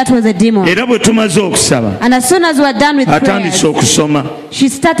understand that that was a demon. Era bwe tumaze okusaba And as soon as we were done with atandise prayers, okusoma she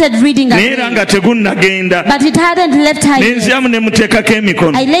started reading naye era again. nga tegunnagenda, But it hadn't left her yet. nenziyamu ne muteekako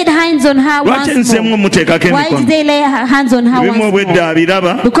emikono. I laid hands on her Lwaki once nzeemu more. muteekako Why did emikono? they lay hands on her Ebimu once obwedda more?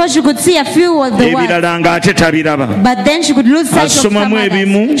 abiraba, Because she could see a few of the words, ebirala ng'ate tabiraba. but then she could lose sight of some Asomamu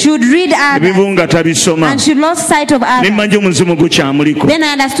ebimu, others. She would read ebimu others, nga tabisoma. and she lost sight of Ne others. mmanyi omuzimu gukyamuliko. Then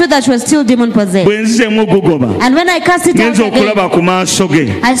I understood that she was still demon possessed. Bwe nzizeemu gugoba, And when I cast it out ngenza again, okulaba ku maaso ge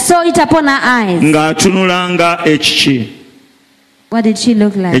I saw it upon her eyes. ng'atunulanga ekiki, What did she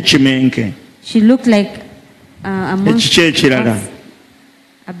look like? ekimenke. She looked like a monster, Ekiki ekirala,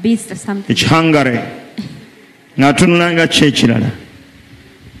 a beast or something. ekihangare, ng'atunulanga ki ekirala,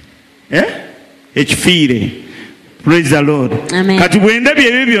 ekifiire. Praise the Lord. Amen. Kati bwe ndabye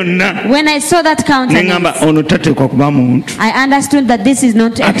ebyo byonna When I saw that ne countenance, ŋŋamba ono tateekwa kuba muntu. I understood that this is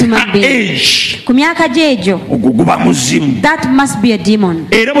not a At human her being. age, Ku myaka gye egyo, ogwo guba muzimu. that must be a demon.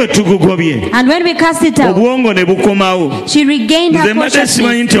 Era bwe tugugobye And when we cast it out, obwongo ne bukomawo. she regained Nze her mbadde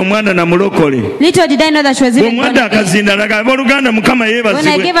simanyi consciousness. nti omwana namulokole. Little did I know that she was even born Bw'omwadde again. akazinda laga abooluganda Mukama When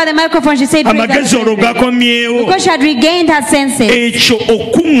I yeebazibwe. gave her the microphone, she said, "Praise Amagezi the olwo Lord." gakomyewo. Because she had regained her senses. Ekyo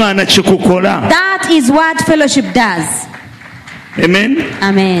okuŋŋaana kye kukola. That is what fellowship does. Amen.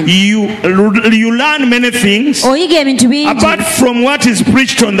 Amen. You learn many things Oyiga ebintu bingi. apart from what is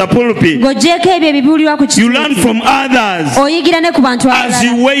preached on the pulpit. Ng'oggyeko ebyo ebibuulirwa ku You learn kituufu. from others Oyigira ne ku bantu as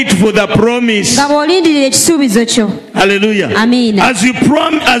you abalala. wait for the promise. Nga bw'olindirira ekisuubizo kyo. Hallelujah. Amiina.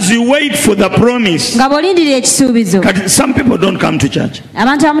 As you wait for the promise. Nga bw'olindirira ekisuubizo. Kati some people don't come to church.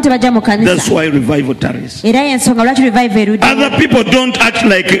 Abantu abamu tebajja mu That's kanisa. why revival tarries. Era y'ensonga lwaki revive eruddewo. Other people don't act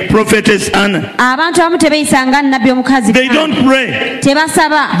like prophetess Anna. Abantu abamu tebeeyisa nga nnabbi omukazi. They don't pray.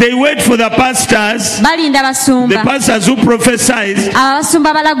 Tebasaba. They wait for the pastors. Balinda The basumba. pastors who prophesize,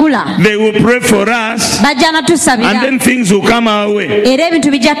 Abasumba balagula. they will pray for us, Bajja and natusabira. then things will come our way. Era ebintu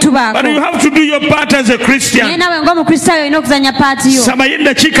bijja But you tubaako. have to do your part as a Naye Christian. nawe ng'omukristaayo olina okuzanya paati yo. Sabayo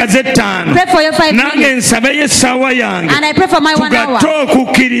eddakiika z'ettaano. Pray for your 5 Nange minutes. nsabayo essaawa yange. And I pray for my 1 hour. Tugatte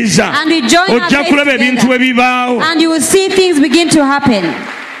okukkiriza. And we join our Ojja faith kulaba ebintu together. bwe bibaawo. And you will see things begin to happen.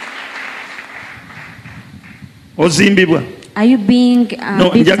 Ozimbibwa. Are you being No,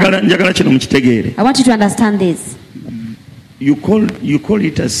 beaten? njagala kino mukitegeere. I want you to understand this. You call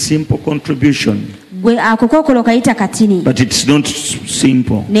it a simple contribution, Gwe ako kokola okayita katini but it's not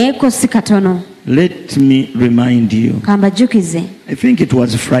simple. naye ko si katono. Let me remind you. Kambajjukize I think it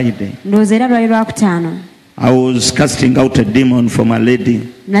was Friday. ndowooza era lwali lwakutaano I was casting out a demon from a lady.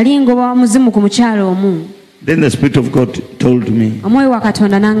 nali ngoba muzimu ku mukyalo omu. Then the Spirit of God told me, Omwoyo wa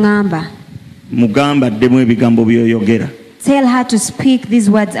Katonda n'aŋŋamba, mugamba addemu ebigambo by'oyogera. tell her to speak these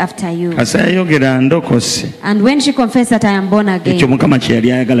words after you. Kasa yayogera ndokose. And when she confessed that I am born Ekyo again, Mukama kye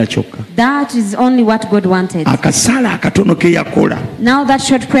yali ayagala kyokka. that is only what God wanted. Akasala akatono ke yakola Now that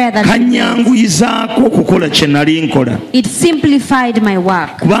short prayer that she made, kanyanguyizaako okukola kye nali nkola. it simplified my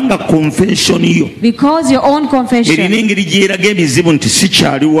work. Kubanga confession yo Because your own erina confession, engeri gyeraga ebizibu nti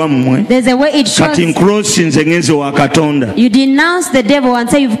sikyali wammwe. there's a way it shows Kati nkrosi nze ngenze wa Katonda. you denounce the devil and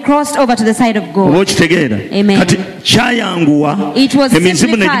say you've crossed over to the side of Oba God. okitegeera. Amen. Kati kyayanguwa It was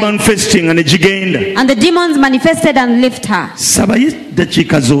emizibu ne simplified. gimanifesting nga ne gigenda. And the demons manifested and left her. Sabayo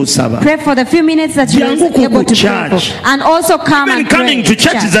dakiika z'osaba. Pray for the few minutes that you Jangu were able to ku pray for. church. And also come Even and pray. coming to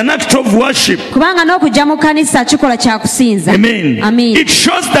church is an act of worship. Kubanga n'okujja mu kanisa kikola kya kusinza. Amen. Amen. It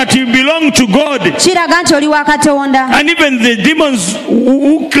shows that you belong to God. Kiraga nti oli wa Katonda. And even the demons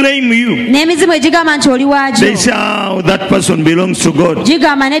who claim you, N'emizimu egigamba nti oli they waagyo. say, oh, that person belongs to God.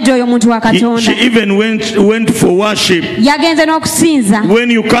 Gigamba nedda oyo muntu wa She Katonda. even went for worship. Yagenze n'okusinza. When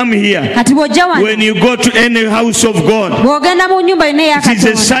you come here, Kati bw'ojja wano, when you go to any house of God, bw'ogenda mu nnyumba yonna eya it is a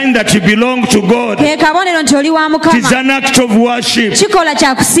Katonda, sign that you belong to God. ke kabonero nti oli wa It is Mukama. an act of worship. Kikola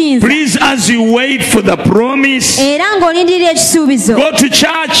kya kusinza. Please, as you wait for the promise, Era ng'olindirira ekisuubizo, go to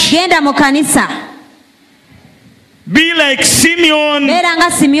church. genda mu kanisa. Be like Simeon. Beera nga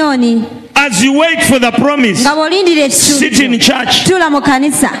Simyoni, As you wait for the promise, nga bw'olindira sit in ekisuubizo, church. tuula mu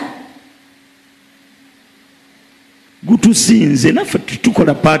kanisa. Gutusinze naffe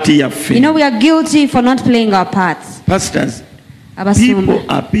tukola paati yaffe. You know, we are guilty for not playing our parts. Pastors, Abasumba. people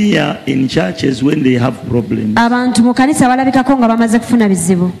appear in churches when they have problems. Abantu mu kanisa balabikako nga bamaze kufuna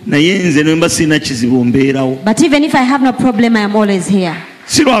bizibu. Naye nze ne mba sirina kizibu mbeerawo. But even if I have no problem, I am always here.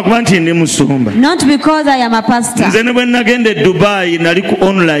 Si lwakuba nti ndi musumba. Not because I am a pastor. Nze ne bwe nagenda e Dubai nali ku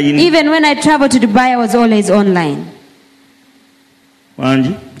online. Even when I traveled to Dubai, I was always online.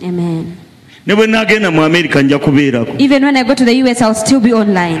 Wangi? Amen. Ne bwe nagenda mu America nja kubeerako. Even when I go to the US, I'll still be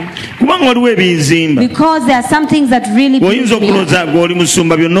online. Kubanga waliwo ebinzimba. Because there are some things that really Oyinza please me. okulowooza gw'oli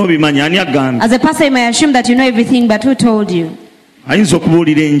musumba byonna obimanyi ani agambye. As a pastor, you may assume that you know everything, but who told you? Ayinza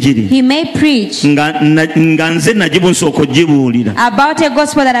okubuulira enjiri. He may preach nga nze nagibusooka ogibuulira. about a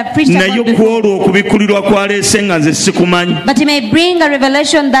gospel that I've preached Naye about before. kwolwo okubikkulirwa kwaleese nga nze sikumanyi. But he may bring a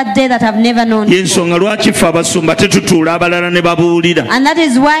revelation that day that I've never known before. Y'ensonga lwaki ffe abasumba tetutuula abalala ne babuulira. And that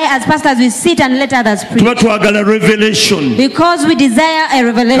is why, as pastors, we sit and let others preach. Tuba twagala revelation. Because we desire a Kati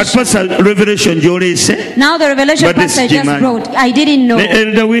revelation. pasa revelation gy'oleese. Now the revelation But pastor this just Jimani. brought, I didn't know. Ne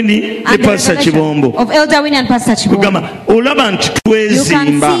Elder Winnie ne And the Pastor revelation Kibombo. of Elder Winnie and Pastor Chibombo. Kugamba olaba nti You can see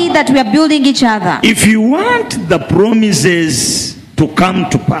twezimba. that we are building each other. If you want the promises to come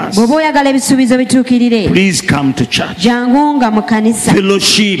to pass, Bw'oba oyagala ebisuubizo bituukirire, please come to church. jangu nga mu kanisa.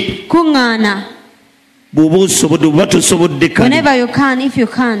 Fellowship. Kuŋŋaana. Bw'oba osobodde oba tosobodde kale. Whenever you can, if you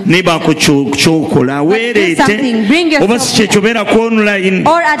can. Nebaako ky'okola something. Bring weereete yourself oba si kyekyo beera ku online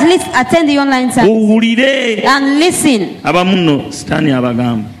Or at least attend the online service owulire. and listen. Abamu nno sitaani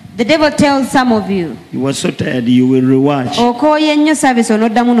abagamba The devil tells some of you, you were so tired you will rewatch. okooye nnyo service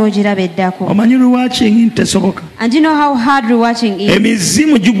onoddamu n'ogiraba eddako. Omanyi rewatching tesoboka. And you know how hard rewatching is?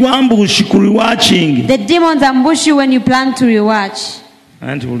 Emizimu gigwambuushi ku rewatching. The demons ambush you when you plan to rewatch.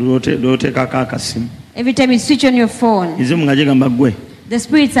 Anti buli lwoteekako akasimu Every time you switch on your phone, mizimu nga gigamba gwe the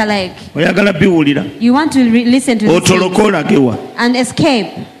spirits are like, oyagala biwulira you want to listen to this otoloka olagewa and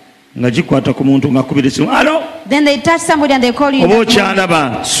escape. nga gikwata ku muntu ng'akubira essimu alo Then they touch somebody and they call you in oba that moment.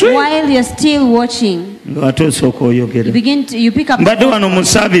 okyalaba Swi! While you're still watching, nga ate osooka oyogera you pick up the mbadde phone. wano mu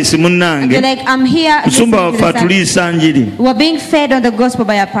saavisi You're munnange like, I'm here. musumba listening to waffe the service. atuliisa njiri We're being fed on the gospel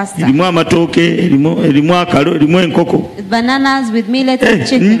by a pastor. erimu amatooke erimu akalo erimu enkoko With bananas, with millet, and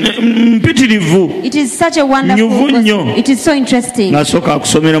chicken. mpitirivu It is such a wonderful Nyuvu nnyo. gospel. It is so interesting. ng'asooka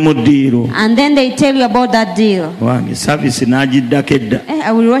akusomera mu ddiiro And then they tell you about that deal. wange saavisi n'agiddako edda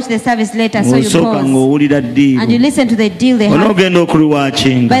I will watch the service later, so you ng'osooka pause. ng'owulira ddiiro And you listen to the deal they have. onoogenda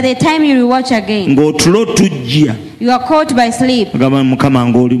okuliwakinga By the time you rewatch again, ng'otulo tujja You are caught by sleep. agamba Mukama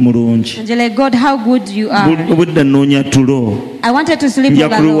ng'oli mulungi And you're like, God, how good you are. obudde nnoonya tulo I wanted to sleep nja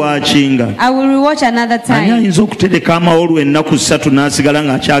all alone. kuliwaakinga I will rewatch another ani time. ayinza okutereka amawolu ennaku 3 n'asigala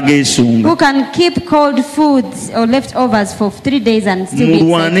ng'akyageesunga Who can keep cold foods or leftovers for 3 days and still be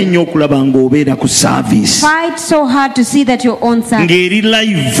mulwane excited? nnyo okulaba ng'obeera ku saaviisi Fight so hard to see that you're on service. ng'eri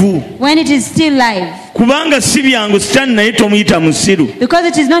live When it is still live. kubanga si byangu sitaani naye tomuyita musiru Because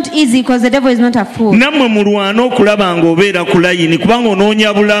it is not easy, because the devil is not a fool. nammwe mulwane okulaba ng'obeera ku layini kubanga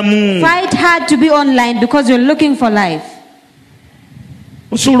onoonya bulamu Fight hard to be online because you're looking for life.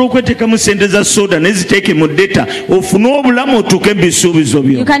 osobola okweteekamu sente za soda neziteeke mu data ofune obulamu otuuke mu bisuubizo You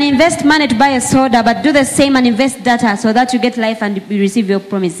byo can invest money to buy a soda, but do the same and invest data so that you get life and you receive your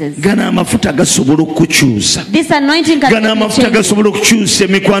promises. gano amafuta gasobola okukukyusa This anointing can gano amafuta change. gasobola okukyusa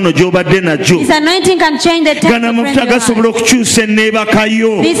emikwano gy'obadde nagyo This anointing can change the type gano of friend amafuta you are. gasobola okukyusa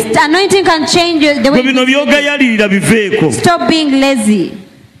enneebakayo This anointing can change the bwe way bino you by'ogayalirira biveeko stop being lazy.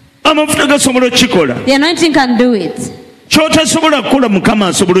 amafuta gasobola okukikola The anointing can do it. kyotasobola kukola mukama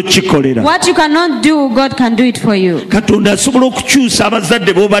asobola okukikolera What you cannot do, God can do it for you. katonda asobola okukyusa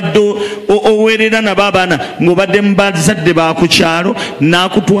abazadde b'obadde oweerera nabo abaana ng'obadde mu bazadde bakukyalo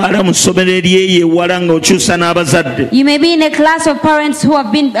n'akutwala mu ssomero eryeyo ewala ng'okyusa n'abazadde You may be in a class of parents who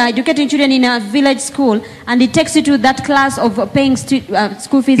have been educating children in a village school, and it takes you to that class of paying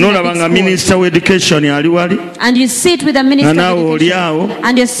school fees in a n'olaba big nga school. minisita w'education ali wali And you sit with the minister nga naawe of oli education, awo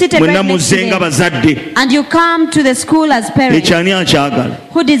and you're seated mwenna right next to muzze nga them. bazadde And you come to the school as parents. ekyani akyagala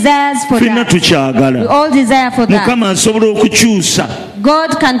Who desires for ffenna that? We tukyagala all desire for that. mukama asobola okukyusa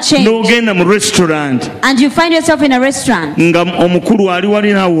God can change. n'ogenda mu restaurant And you find yourself in a restaurant nga omukulu ali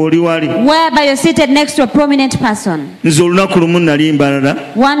wali naawe oli wali whereby you're seated next to a prominent person. nze olunaku lumu nali mbalala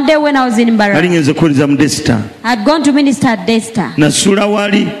One day when I was in nali Mbarara, ngenze kuwuliriza mu desita I had gone to minister at Daystar. nasula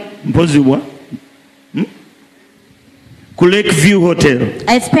wali mpozibwa ku Lakeview Hotel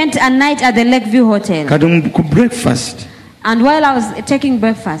I spent a night at the Lakeview Hotel. kati ku breakfast And while I was taking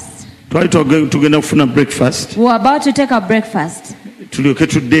breakfast, twali tugenda kufuna breakfast we were about to take our breakfast tulyoke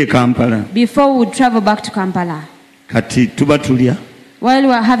tudde e Kampala before we would travel back to Kampala. kati tuba tulya While we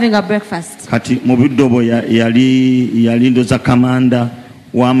were having our breakfast, kati mu budde obwo yali ndoza kamanda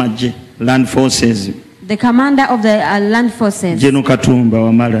w'amagye land forces the commander of the land forces, General Katumba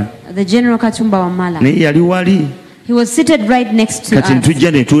Wamala the General Katumba Wamala, naye yali wali he was seated right next to kati us.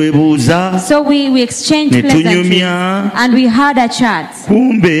 ntujja ne twebuuza So we exchanged ne pleasantries tunyumya and we had a chat.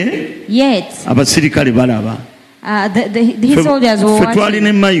 kumbe Yet, abasirikale balaba his soldiers were ffe twali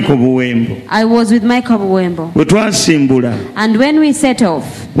ne watching. Michael Buwembo I was with Michael Buwembo. bwe twasimbula And when we set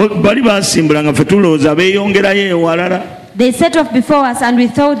off, bali basimbula nga ffe tulowooza beeyongerayo ewalala they set off before us and we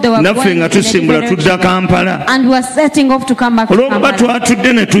thought they were naffe going in nga a tusimbula different tudda direction. Kampala And we were setting off to come back to olw'okuba Kampala.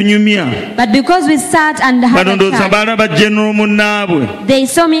 twatudde ne tunyumya But because we sat and had a balondooza chat, balaba general munnaabwe they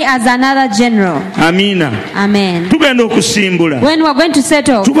saw me as another general. amiina Amen. tugenda okusimbula When we were going to set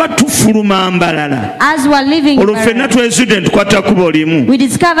off, tuba tufuluma mbalala as we were leaving, olwo ffenna twesudde ne tukwata kubo limu we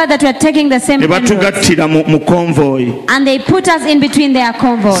discovered that we were taking the same ne road. batugattira mu konvoyi And they put us in between their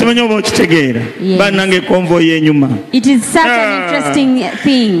convoy. simanyi oba okitegeera Yes. bannange konvoyi enyuma It is such an interesting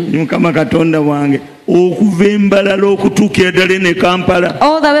thing. mukama katonda wange okuva embalala okutuukira ddala ne Kampala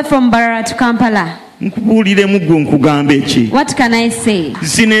All the way from Barara to Kampala. nkubuuliremu gwe nkugamba eki What can I say?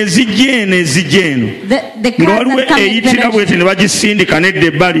 zino ezijja eno ezijja eno The nga cars waliwo that come in eyitira bweti ne bagisindika nedda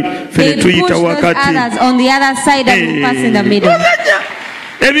ebbali fe ne they push tuyita those wakati others on the other side and we pass in the middle.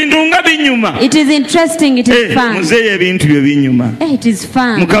 ebintu nga binyuma It is interesting. It is fun. muzeeyo ebintu byo binyuma It is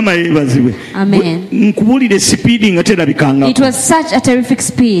fun. mukama yeebazibwe Amen. nkubuulira sipiidi nga It terabikangako was such a terrific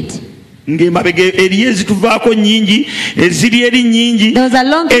speed. ng'emabega eriyo ezituvaako nnyingi eziri eri nnyingi There was a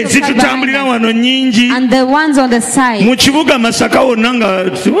long queue of cars ezitutambulira behind us. wano nnyingi And the ones on the side. mu kibuga Masaka wonna nga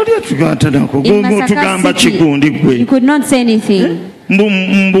tugamba In Masaka tugamba City, kigundi you gwe could not say anything.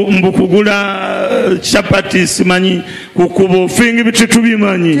 mbu kugula chapati simanyi kukuba ofinga bitu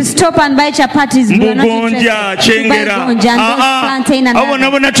tubimanyi To stop and buy chapatis, we were not mbugonja interested. To buy kyengera gonja and those plantain and abo others.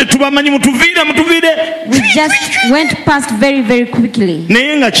 nabona tetubamanyi mutuviire We just went past very, very quickly.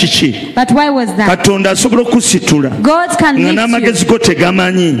 naye nga kiki But why was that? katonda asobola okusitula God can nga lift n'amagezi go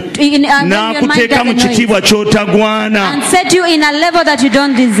tegamanyi you in, when your mind n'akuteeka mu doesn't know it, kitiibwa ky'otagwana and set you in a level that you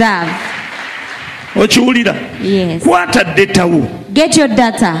don't deserve. okiwulira Yes. kwata ddetawo Get your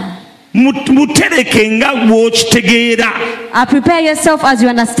data. mutereke nga bw'okitegeera Prepare yourself as you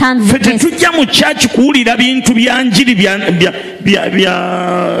understand ffe best. tetujja mu kyaki kuwulira bintu bya njiri bya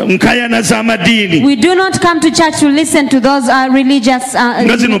nkayana z'amadiini We do not come to church to listen to those religious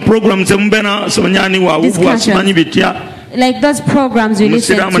nga zino programu zemubeera somanyani waawubwa Discussion. simanyi bitya Like those programs we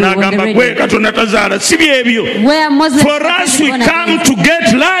listen to Musiraamu on the n'agamba gwe radio. Katonda tazaala si byebyo. Where Muslims For us we come to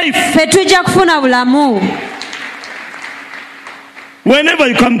get life. Ffe tujja kufuna bulamu. Whenever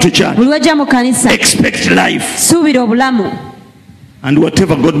you come to church, Buli wajja mu kanisa expect life. suubira obulamu. And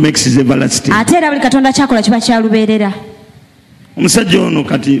whatever God makes is everlasting. Ate era buli Katonda kyakola kiba kya lubeerera. Omusajja ono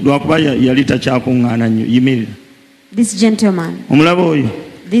kati lwakuba yali takyakuŋŋaana nnyo yimirira. This gentleman, Omulaba oyo?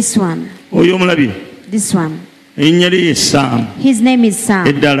 this one, Oyo omulabye? this one. Erinnya lye ye Saamu. His name is Sam.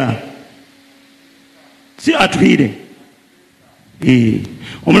 Eddala. Si atuhire.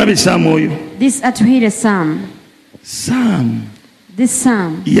 Omulabye Saamu oyo? This Atuhire Sam. Saamu This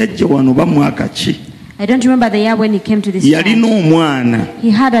Sam. yajja wano ba mwaka ki? I don't remember the year when he came to this Yalina church. omwana He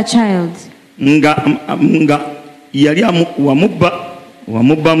had a child. nga yali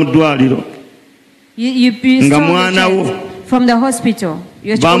wamubba mu ddwaliro. You Nga saw the mwana wo. child from the hospital.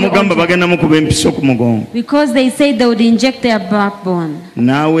 Your child Baamugamba bagenda mukuba empiso ku mugongo. because they said they would inject their backbone.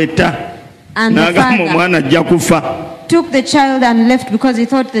 N'aweta. And the N'agamba father omwana ajja kufa. took the child and left because he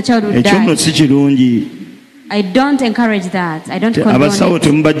thought the child would Ekyo nno die. si kirungi. I don't encourage that. I don't condone Abasawo it.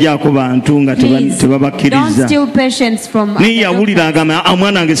 temubajjaako bantu nga Please, don't tebabakkiriza. steal patients from Naye the yawulira doctor. agamba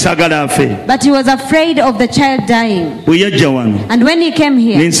omwana wange saagala afe. But he was afraid of the child dying. Bwe yajja wano And when he came ne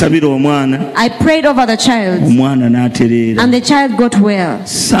here, nsabira omwana, I prayed over the child. omwana n'atereera. And the child got well.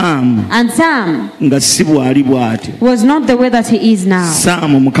 Saamu And Sam nga si bw'ali bw'ati. was not the way that he is now.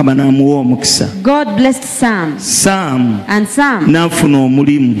 Saamu Mukama n'amuwa omukisa. God blessed Sam. Saamu And Sam n'afuna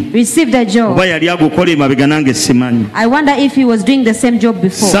omulimu. received a job. Oba yali agukola emabega nange simanyi. I wonder if he was doing the same job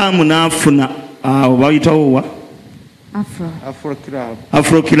before. Saamu n'afuna awo bayitawo wa Afro. Afro Club.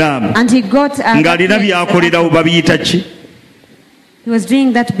 Afro Club. And he got Ng'alina by'akolerawo babiyita ki? he was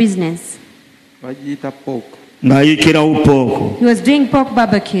doing that business. Bagiyita pork. Ng'ayikirawo pooko. He was doing pork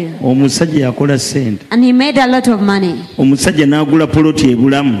barbecue. Omusajja yakola ssente. And he made a lot of money. Omusajja n'agula poloti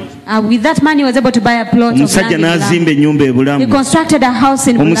ebulamu. With that money, he was able to buy a plot of Omusajja land. n'azimba In ennyumba Bulam. He ebulamu. constructed a house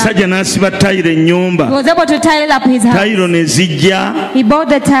in Bulam. Omusajja n'asiba tayiro ennyumba. He was able to tile up his house. Tayiro ne zijja He bought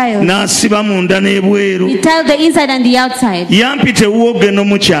the tile. n'asiba munda n'ebweru. He tiled the inside and the outside. Yampita ewuwo ogenda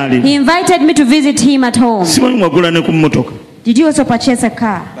omukyali. He invited me to visit him at home. Simanyi wagula ne ku mmotoka. Did you also purchase a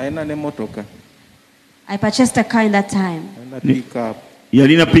car? Balina ne motoka. I purchased a car in that time. Balina pick-up.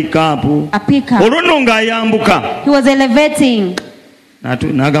 Yalina pikaapu. A pickup. Olwo nno ng'ayambuka. He was elevating.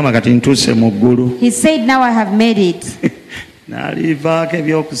 N'agamba kati ntuuse mu ggulu. He said, now I have made it. N'alivaako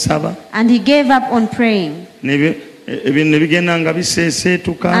ebyokusaba. And he gave up on praying. Ebintu ne bigenda nga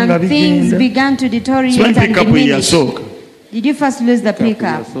biseeseetuka nga And things bigenda. began to deteriorate Simanyi and pikaapu diminish. eyasooka. Did you first lose the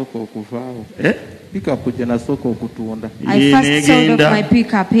Pick-up pickup? yasooka okuvaawo. Eh? Pick-up gye nasooka okutunda. I first sold off my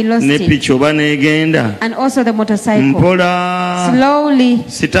pickup. He lost ne it. piki oba n'egenda. And also the motorcycle. Mpola. Slowly.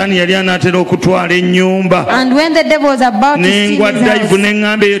 Sitaani yali anaatera okutwala ennyumba. And when the devil was about to steal Nengwa his daivu house, ne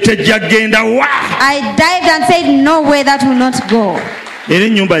ŋŋamba eyo tejja kgenda wa. I dived and said, no way, that will not go. Era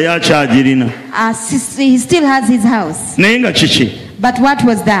ennyumba yakyagirina. He still has his house. Naye nga kiki? But what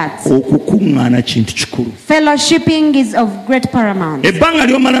was that? Okukuŋŋaana kintu kikulu. Fellowshipping is of great paramount. Ebbanga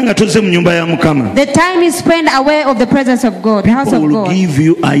ly'omala nga toze mu nnyumba ya Mukama. The time you spend away of the presence of God, the house People of will God. give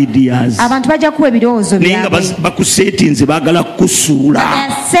you ideas. Abantu bajja kuwa ebirowoozo Naye nga byabwe. bakuseetinze baagala They kukusuula.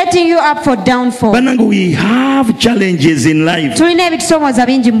 are setting you up for downfall. Bannange, we have challenges in life. Tulina ebitusomooza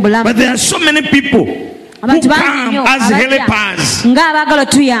bingi mu bulamu. But there are so many people who Abantu bangi come nnyo as abajja helpers. ng'abaagala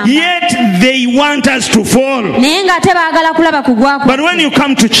otuyamba. Yet they want us to fall. Naye ng'ate baagala kulaba kugwa But when you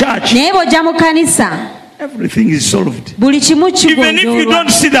come to church, naye bw'ojja mu kanisa everything is solved. buli kimu Even if you kigonjoolwa.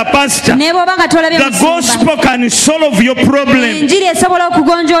 don't see the pastor, Naye bw'oba nga tolabye the musumba, gospel can solve your problem. enjiri esobola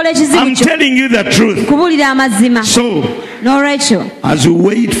okugonjoola ekizibu I'm kyo, telling you the truth. kubuulira amazima. So, N'olwekyo as we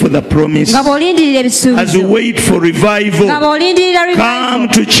wait for the promise, nga bw'olindirira as we ebisuubizo, wait for nga revival, bw'olindirira come revival,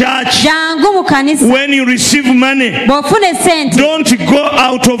 to church. jangu mu kanisa. When you receive money, Bw'ofuna essente don't go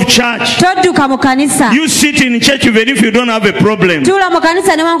out of church. todduka mu kanisa. You sit in church even if you don't have a problem. Tuula mu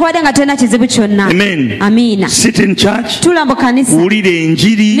kanisa newankubadde nga tolina kizibu kyonna. Amen. Amiina. Sit in church. Tuula mu kanisa. Wulira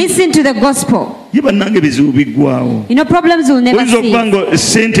enjiri. Listen to the gospel. Ye bannange bizibu biggwawo. You know, problems will never Oyinza okuba cease. nga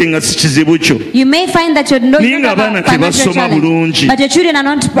sente nga si kizibu kyo. You may find that you don't Naye nga have abaana a financial tebasoma challenge, bulungi. but your children are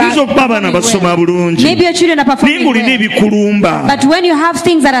not Oyinza okuba abaana performing basoma well. bulungi. Maybe your children are Naye performing ng'olina well. ebikulumba. But when you have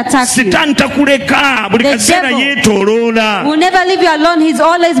things that attack you, Sitaani takuleka buli The kaseera devil yeetooloola. will never leave you alone. He's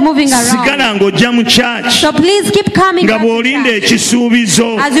always moving around. Sigala ng'ojja mu church So please keep coming nga back to bw'olinda church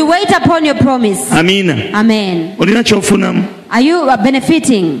ekisuubizo. as you wait upon your promise. Amiina. Amen. Olina ky'ofunamu. Are you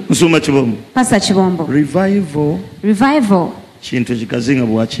benefiting, Nsumba Kibomu. Pastor Chibombo? Revival Revival kintu kikazi nga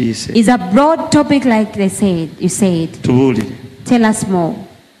bw'akiyise. is a broad topic, like they said. You said. Tubuulire. Tell us more.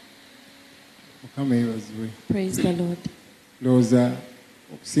 Mukama yeebazibwe. Praise the Lord. ndowooza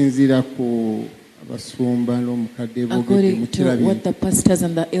okusinziira ku abasumba n'omukadde boogedde According to mukirabye what the pastors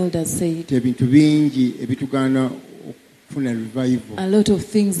and the elders said, ebintu bingi ebitugaana okufuna revival. a lot of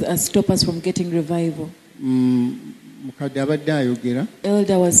things stop us from getting revival. Mukadde abadde ayogera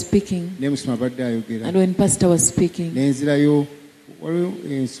Elder was speaking, ne musumba abadde ayogera and when pastor was speaking, nenzirayo waliwo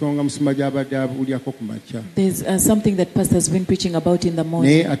ensonga musumba gy'abadde abuulyako ku makya there's something that pastor has been preaching about in the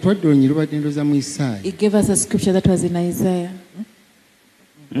morning. naye atwadde olunyi lubadde ndooza mu Isaayi He gave us a scripture that was in Isaiah.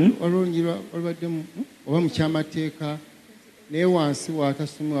 olunyi olubadde oba mu kyamateeka naye wansi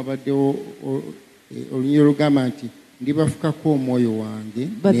waatasomwe wabaddewo olunyi olugamba nti ndibafukako omwoyo wange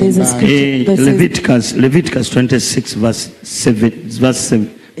But there's a scripture that says, Leviticus 26 verse 7,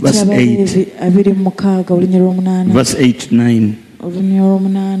 verse 8, abiri mu mukaaga olunya olw'omunaana verse 8 to 9. olunya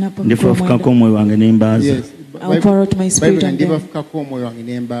olw'omunaana paka Ndifufukako omwoyo wange n'embaaza. Yes. I'll pour out my spirit Bible on them. ndibafukako omwoyo wange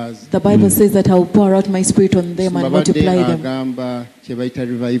n'embaazi The Bible says that I will pour out my spirit on them and multiply them. agamba kye bayita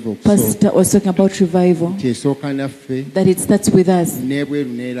revival Pastor was talking about revival, kyesooka naffe that it starts with us n'ebweru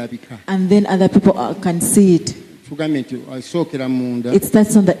n'erabika and then other people can see it. tugambye nti asookera munda It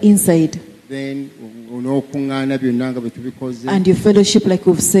starts on the inside then n'okuŋŋaana byonna nga bwe tubikoze and your fellowship, like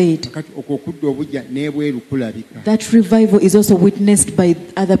we've said. kati okwo okudda obujja n'ebweru kulabika That revival is also witnessed by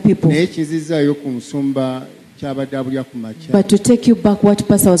other people. naye kinzizaayo ku nsumba kyabadde abulya ku makya But to take you back what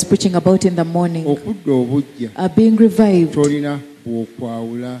pastor was preaching about in the morning, okudda obujja being revived, tolina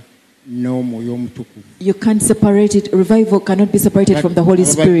bw'okwawula n'omwoyo omutukuvu you can't separate it. Revival cannot be separated from the Holy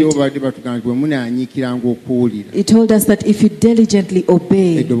Spirit. obadde batugamba nti bwe munaanyiikiranga okuwulira He told us that if you diligently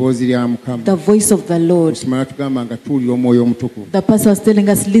obey eddoboozi lya mukama the voice of the Lord, osomala tugamba nga tuwulira omwoyo omutukuvu the pastor was telling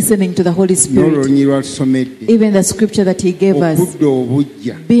us listening to the Holy Spirit. n'olulunyi lwatusomedde Even the scripture that he gave us, okudda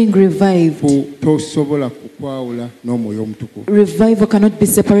obujja being revived, tosobola kukwawula n'omwoyo omutukuvu revival cannot be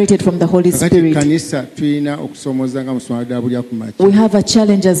separated from the Holy kakati Spirit. kanisa tulina okusoomooza nga musomala abulya ku makya We have a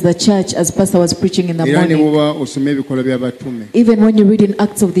challenge as the church, as pastor was preaching in the era ne morning. bwoba osoma ebikola by'abatume Even when you read in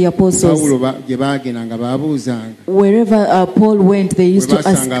Acts of the Apostles, pawulo gye baagenda nga baabuuzanga wherever Paul went, they bwe used to ask,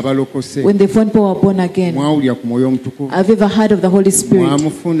 basanga abalokose when they found Paul born again, mwawulira ku mwoyo omutukuvu have you ever heard of the Holy Spirit?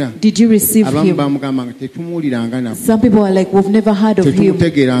 mwamufuna Did you receive abamu him? bamugamba nga tetumuwuliranga nako Some people are like, we've never heard of him.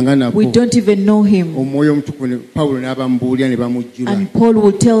 tetumutegeranga nako We don't even know him. omwoyo omutukuvu pawulo n'abamubuulira ne bamujjula And Paul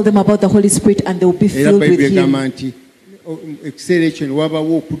will tell them about the Holy Spirit and they will be era filled with bayibuli him. egamba nti ekiseera ekyo ne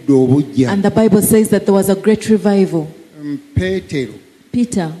wabawo okudda obujja And the Bible says that there was a great revival. peetero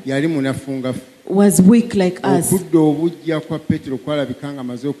Peter yali munafungafu was weak like us. okudda obujja kwa peetero kwalabika nga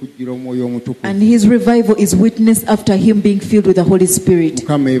amaze okujjira omwoyo omutukuvu And his revival is witnessed after him being filled with the Holy Spirit.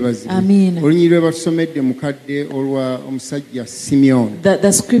 mukama yeebazibwe Amen. olunyi lwe batusomedde mukadde olwa omusajja simyoni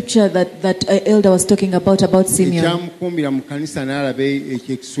The scripture that elder was talking about Simeon. ekyamukumbira mu kanisa n'alaba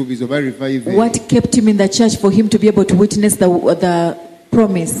ekyo ekisuubizo ba revive What kept him in the church for him to be able to witness the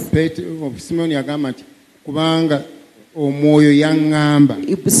promise? simyoni agamba nti kubanga omwoyo yaŋŋamba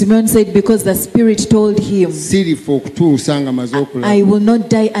Simeon said, because the Spirit told him, sirifa okutuusa nga maze I okulaba will not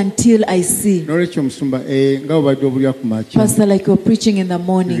die until I see. n'olwekyo musumba nga bwobadde obulya ku makya Pastor, like you're preaching in the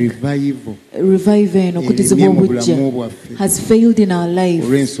morning, revival revive okutizibwa erimye mu obujja bulamu bwaffe has failed in our life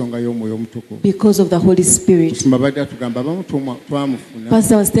olw'ensonga y'omwoyo omutukuvu because of the Holy Spirit. musumba badde atugamba abamu twamufuna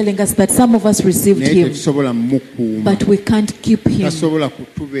Pastor was telling us that some of us received naye him, tetusobola mumukuuma but we can't keep him. tasobola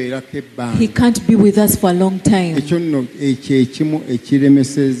kutubeerako He ebbanga can't be with us for a long time. ekyo nno ekyo ekimu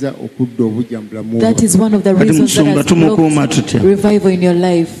ekiremeseza okudda obujja mu bulamu That bwo is one of the Kati reasons that musumba has tumukuuma blocked tutya? revival in your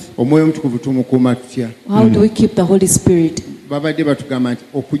life. omwoyo omutukuvu tumukuuma tutya How do we keep the Holy Spirit? babadde batugamba nti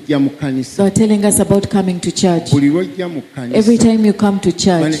okujja mu They kanisa were telling us about coming to church. buli lwojja mu Every kanisa time you come to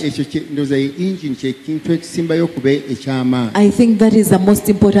Bane, church, ekyo ndowooza ye engine kyekintu ekisimbayo okuba ekyamaanyi I think that is the most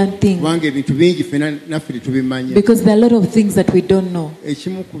important thing, kubanga ebintu bingi fena naffe tetubimanya because there are a lot of things that we don't know.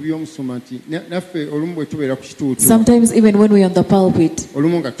 ekimu ku byomusoma nti naffe olumu bwe tubeera ku kituutu Sometimes even when we're on the pulpit,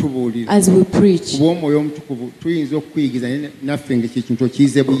 olumu nga tubuulira as we preach, kuba omwoyo omutukuvu tuyinza okukuyigiza naye naffe ngaekyekintu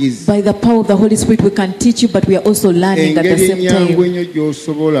okiyize buyizi by the power of the Holy Spirit, we can teach you, but we are also learning at the engeri same ennyangu time. ennyo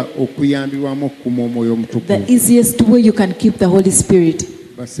gy'osobola okuyambirwamu okukuma omwoyo omutukuvu The easiest way you can keep the Holy Spirit,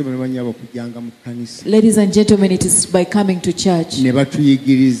 bassebo ne bannyabo okujjanga mu kkanisa ladies and gentlemen, it is by coming to church ne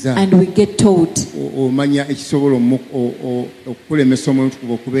batuyigiriza and we get taught. omanya ekisobola okukulemesa omwoyo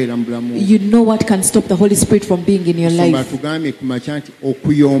omutukuvu okubeera mu bulamu You know what can stop the Holy Spirit from being in your Musumba life. atugambye ku makya nti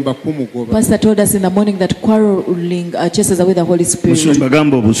okuyomba kumugoba Pastor told us in the morning that quarreling chases away the Holy Spirit. musumba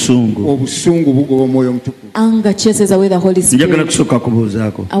gamba obusungu. obusungu bugoba omwoyo omutukuvu Anger chases away the Holy Njagala Spirit. kusooka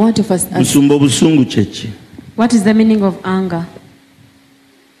kubuuzaako. I want to first ask, Musumba obusungu kyeki? What is the meaning of anger?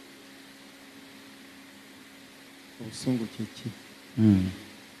 obusungu kyeki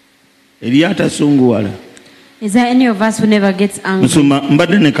Eriyo atasunguwala. Is there any of us who never gets angry? Musuma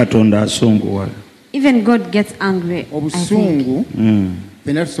mbadde ne Katonda asunguwala. Even God gets angry. I think. obusungu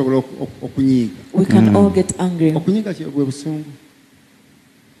fenna tusobola okunyiiga. We can all get angry. Okunyiiga bwe busungu.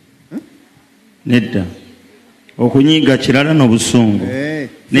 Nedda. Okunyiiga kirala n'obusungu.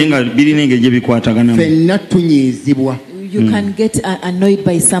 Naye nga birina engeri gye bikwataganamu. Fenna tunyiizibwa. You can get annoyed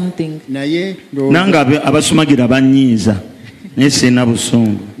by something. Naye Nange abasumagira banyiiza. Naye sirina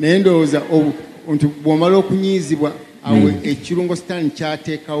busungu. naye ndowooza nti bw'omala okunyiizibwa awe ekirungo sitaani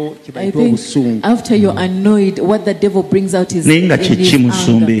kyateekawo kye I bayita think obusungu. after you're annoyed, what the devil brings out is Naye nga is kye ki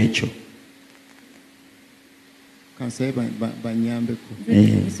musumba anger. ekyo? Kansaye banyambeko.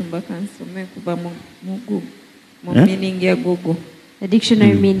 Musumba kansome kuva mu meaning ya Google. The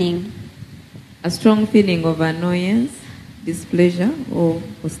dictionary meaning. A strong feeling of annoyance, displeasure, or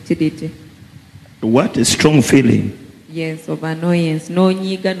hostility. What a strong feeling. Yes, of annoyance. No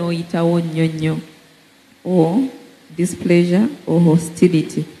nyiga, no itawo nyonyo. Or displeasure or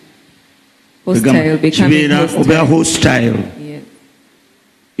hostility. Hostile, becoming Kibeera obeera hostile. hostile. Yes.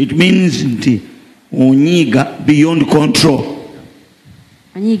 It means nti onyiiga beyond control.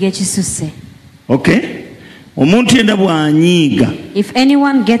 Onyiiga ekisusse. Okay? Omuntu yenna bw'anyiiga If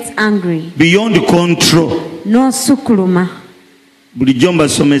anyone gets angry, beyond control, n'osukkuluma, bulijjo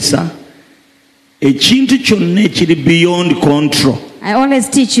mbasomesa ekintu kyonna ekiri beyond control, I always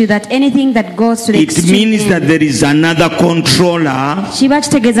teach you that anything that goes to the it extreme means that end, there is another controller kiba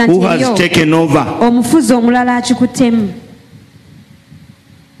kitegeeza nti who has eriyo taken over. omufuzi omulala akikuttemu.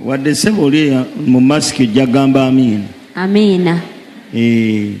 Wadde ssebo oli mu masiki ojja gamba amiina. Amiina.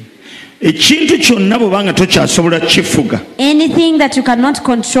 Ekintu kyonna bw'obanga tokyasobola kifuga, Anything that you cannot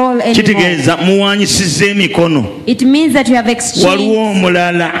control anymore, kitegeeza muwanyisiza emikono, it means that you have waliwo exchanged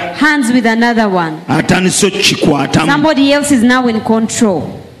omulala hands with another one. atandise okukikwatamu. Somebody else is now in control.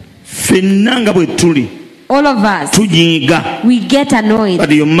 Ffenna nga bwe tuli All of us, tunyiiga, we get annoyed. but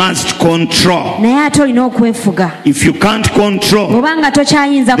you must control. Naye ate olina okwefuga. If you can't control, Bw'obanga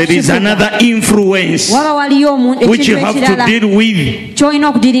tokyayinza there is kukifuga, another influence waba waliyo which you ekintu have to ekirala deal with. ky'olina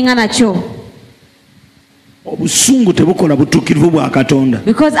okudiringa nakyo. Obusungu tebukola butuukirivu bwa Katonda.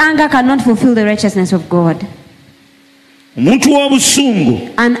 Because anger cannot fulfill the righteousness of God. Omuntu w'obusungu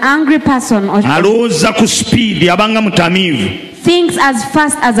An angry person alowooza ku sipiidi abanga mutamiivu. thinks as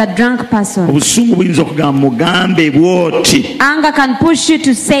fast as a drunk person. Obusungu buyinza okugamba mugambe bw'oti, Anger can push you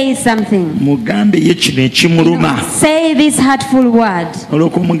to say something. mugambe ye kino ekimuluma. Say this hurtful word.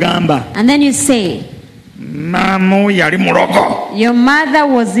 Olw'okumugamba And then you say, maama yali mulogo, your mother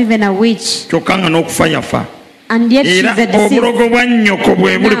was even a witch. kyokka nga n'okufa yafa. And yet she's Era a deceased. obulogo bwa nnyoko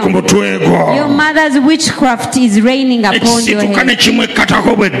bwe buli ku mutwe gwo. Your mother's witchcraft is raining upon your Ekisituka ne head.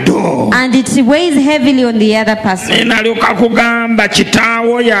 kimwekkatako bw'eddo. And it weighs heavily on the other person. Naye n'alyoka kugamba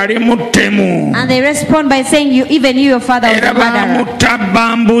kitaawo yali muttemu. And they respond by saying, even you, your father, was Era a murderer. baamutta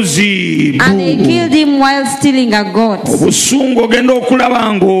bambuzi. And they killed him while stealing a goat. Obusungu ogenda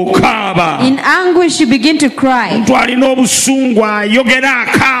okulaba ng'okaaba. In anguish, you begin to cry. Omuntu alina obusungu ayogera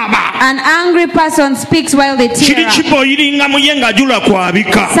akaaba. An angry person speaks while they Kiri tear up. kiboyiringa mu ye ng'ajula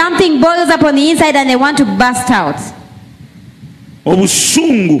kwabika. Something boils up on the inside and they want to burst out.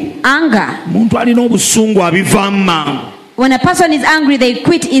 Obusungu, Anger. omuntu alina obusungu abivaamu mangu. When a person is angry, they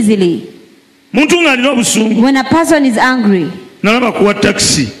quit easily. Muntu ng'alina obusungu, When a person is angry, nalaba kuwa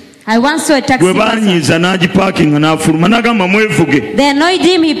takisi I once saw a taxi gwe person. baanyiiza n'agipaakinga n'afuluma n'agamba mwevuge. They annoyed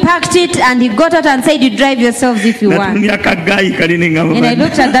him, he packed it and he got out and said, you drive yourselves if you want. Natunulya akagaayi kalinenga And I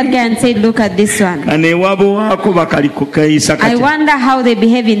looked at that guy and said, look at this one. kaneewabo waako bakaliko kayisa I kati. wonder how they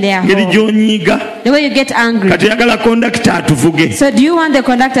behave in their Ngeri home. gy'onyiiga The way you get angry. kati yagala kondakita atuvuge. So do you want the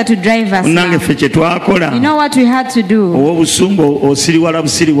conductor to drive us Munnange now? ffe kye twakola You know what we had to do? ow'obusungu osiriwala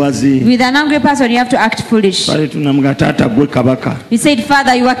busiriwazi. With an angry person, you have to act foolish. Bale tunamuga taata gwe kabaka. You said,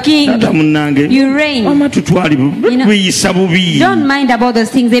 Father, you are king. Taata munnange You reign. wama tutwali biyisa bubi. Don't mind about those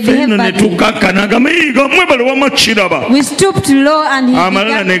things. They behave Fenno ne badly. tukakkana agamba eyiga mwebale wama kiraba. We stooped low and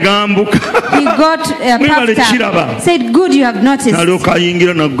Amalala ne gambuka. he got Mwebale puffed kiraba. up. Said, good, you have noticed. N'alyoka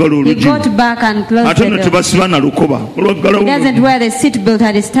ayingira n'aggala He olugi. got back and closed Ate the no door. tebasiba na lukoba. Olwaggala He doesn't wear the seatbelt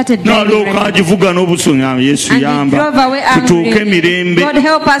and he started driving. n'alyoka right. agivuga n'obusungu. Yesu And he drove yamba away tutuuke angry. mirembe. God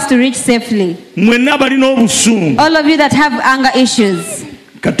help us to reach safely. Mwenna abalina obusungu All of you that have anger issues,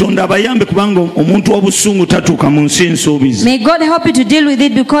 Katonda abayambe kubanga omuntu w'obusungu tatuuka mu nsi ensuubizi. may God help you to deal with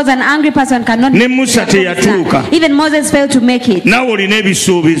it because an angry person cannot. Ne Musa teyatuuka. Even Moses failed to make it. Naawe olina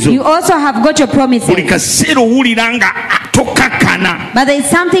ebisuubizo. You also have got your promises. Buli kaseera owulira nga tokakkana banaana. But there is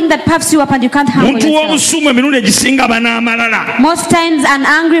something that puffs you up and you can't handle Muntu yourself. w'obusungu emirundi egisinga banaamalala. Most times an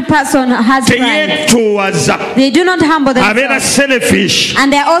angry person has pride. Teyeetoowaza. They do not humble Abeera themselves. selfish.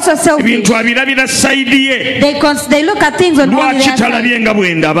 And they are also selfish. Ebintu abirabira sayidi ye. They look at things on only Lwaki their side. talabye nga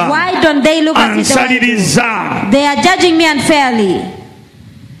bwe ndaba? Why don't they look at it the way I do? Ansaliriza. They are judging me unfairly.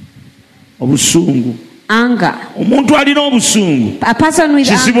 Obusungu. Anger. Omuntu alina obusungu A person with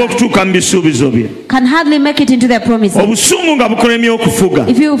kizibu anger okutuuka mu bisuubizo bye. can hardly make it into their promises. Obusungu nga bukulemye okufuga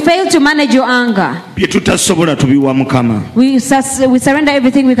If you fail to manage your anger, bye tutasobola tubiwa Mukama. we surrender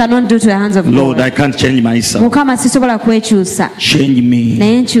everything we cannot do to the hands of Lord, God. I can't change myself. Mukama sisobola kwekyusa. Change me.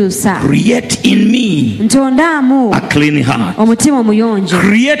 Naye nkyusa. Create in me Ntondaamu a clean heart. omutima omuyonjo.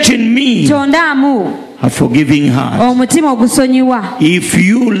 Create in me Ntondaamu a forgiving heart. omutima ogusonyiwa. If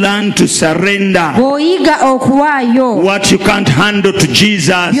you learn to surrender Bw'oyiga okuwaayo what you can't handle to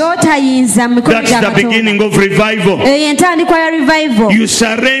Jesus, by'otayinza mu mikono that's gya the Katonda. beginning of revival. Eyo entandikwa ya revival. You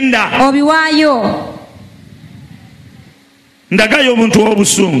surrender. Obiwaayo. Ndagayo omuntu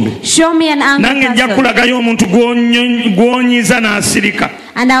w'obusungu. Show me an angry Nange nja person. kulagayo omuntu gw'onyiza n'asirika.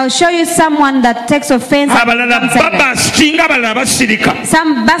 And I will show you someone that takes offense. And Abalala becomes silent. babasitinga, abalala basirika.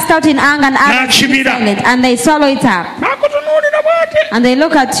 Some burst out in anger and others keep N'akibira. silent and they swallow it up. Nakutunuulira bw'ati. And they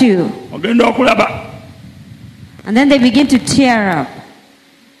look at you Ogenda okulaba. and then they begin to tear up.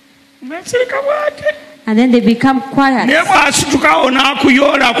 N'asirika bw'ati. And then they become quiet. Naye bw'asitukawo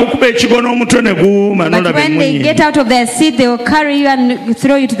n'akuyoola akukuba ekigo n'omutwe ne guwuuma But n'olaba when they emmunye. get out of their seat, they will carry you and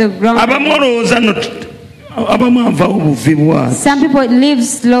throw you to the ground. Abamu olowooza nno abamu avaawo buvi bwati. Some people live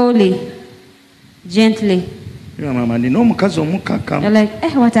slowly, gently. Mama nina omukazi You're omukkakkamu.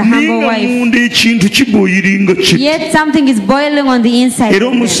 like, what a humble Ninga wife. munda ekintu kibuuyiringa ki. Yet something is boiling on the inside. Era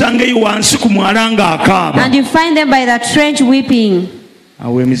of them. omusangeyo wansi ku mwala ng'akaaba. And you find them by that trench weeping.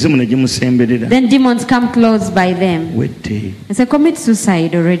 Awo emizimu ne gimusemberera. Then demons come close by them. Wedde And say, commit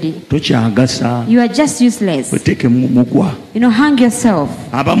suicide already. tokyagasa. You are just useless. Weteeke mu mugwa. Hang yourself.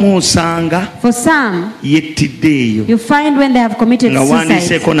 Abamu osanga For some, yettidde eyo you find when they have committed nga suicide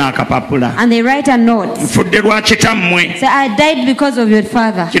wandiiseeko n'akapapula. and they write a note. Nfudde lwa kitammwe. Say, I died because of your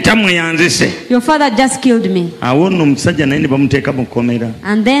father. Kitammwe yanzise. Your father just killed me. Awo nno omusajja naye ne bamuteeka mu kkomera.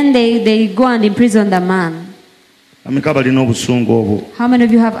 And then they go and imprison the man. Ameka balina obusungu obwo. How many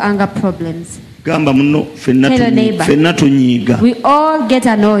of you have anger problems? Gamba muno ffenna Tell your neighbor. tunyiiga. We all get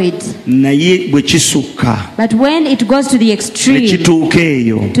annoyed. Naye bwe kisukka But when it goes to the ne extreme, kituuka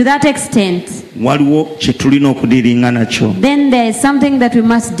eyo to that extent, waliwo kye tulina okudiringa nakyo. then there is something that we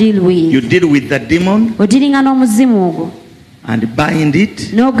must deal You with. deal with the demon Odiringa n'omuzimu ogwo and bind it,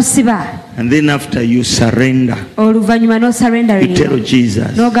 n'ogusiba and then after you surrender, oluvannyuma you n'osurrendering tell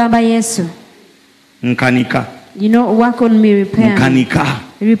Jesus, n'ogamba Yesu, nkanika, work on me, repair me. nkanika,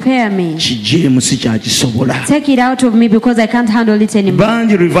 Repair me. kijeemu si kyakisobola. Take it out of me because I can't handle it anymore.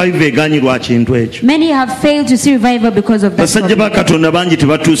 Bangi revive eganyi lwa kintu ekyo. Many have failed to see revival because of that Basajja ba problem. Katonda bangi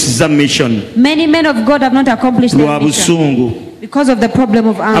tebatuusiza mission Many men of God have not accomplished lwa their mission busungu. because of the problem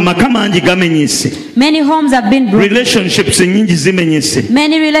of anger. Amaka mangi gamenyese. Many homes have been broken. Relationships nyingi zimenyese.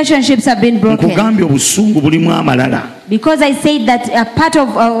 Many relationships have been broken. Nkugambye obusungu bulimu amalala. Because I said that a part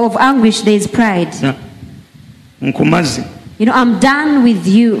of anguish there is pride. Nkumaze. I'm done with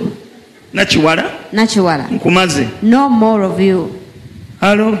you. Nakiwala. Nachiwala. Nkumaze. No more of you.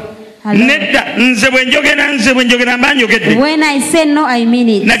 Halo. Hello. Nedda nze bwe njogera mba njogedde. When I say no, I mean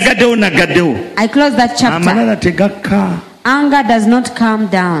it. Nagaddewo. I close that chapter. Amalala tegakka. Anger does not calm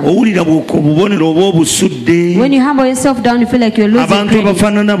down. Owulira obubonero oba obusudde. When you humble yourself down, you feel like you're losing Abantu credit.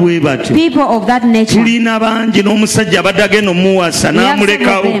 abafaanana bwe batyo. People of that nature. Tulina bangi n'omusajja abadde agenda omuwasa We have some of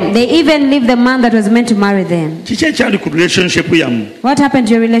n'amulekawo. them. They even leave the man that was meant to marry them. Kiki ekyali ku relationship yammwe? What happened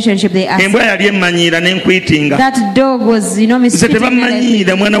to your relationship? They asked. Embwa yali emmanyiira n'enkwitinga. That dog was, Nze mistreating me.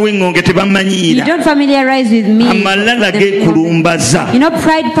 tebammanyiira, mwana w'engonge You tebammanyiira. don't familiarize with me. Amalala geekulumbaza.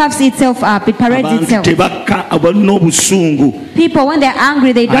 Pride puffs itself up. It parades Abantu itself. tebakka abalina obusungu. People, when they're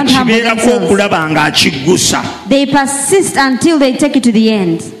angry, they don't humble Akibeerako themselves. okulaba ng'akiggusa. They persist until they take it to the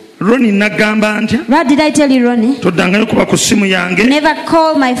end. Roni nagamba ntya? What did I tell you, Ronnie? Toddangayo kuba ku ssimu yange. Never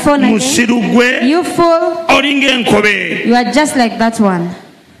call my phone again. Musiru gwe You fool. olinga enkobe. You are just like that one.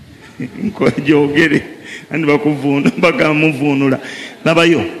 Nkwejogere andi bagamuvuunula.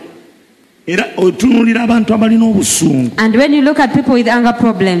 Labayo. Era otunulira abantu abalina obusungu. And when you look at people with anger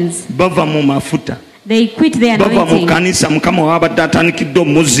problems, Bava mu mafuta. they quit their Bava mu anointing. kanisa Mukama w'abadde atandikidde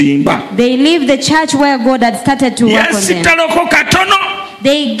omuzimba. They leave the church where God had started to work on them. Yesitaloko katono.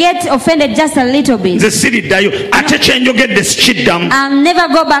 They get offended just a little bit. Nze siriddayo ate kyenjogedde sikiddamu. I'll never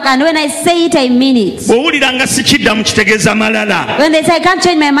go back, and when I say it, I mean it. Bw'owulira nga sikiddamu kitegeeza malala. When they say I can't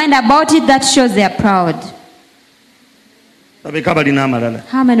change my mind about it, that shows they are proud. babeka balina amalala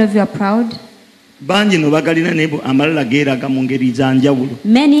How many of you are proud? bangi no bagalina naye amalala geeraga mu ngeri za njawulo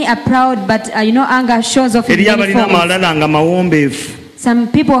Many are proud, but anger shows off in eri many abalina forms. amalala nga mawombeefu Some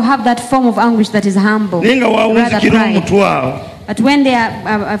people have that form of anguish that is humble, naye nga rather wawunzikira pride. omutwe awo But when they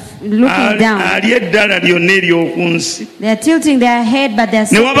are looking down, ali eddala lyonna ery'oku nsi they are tilting their head, but they are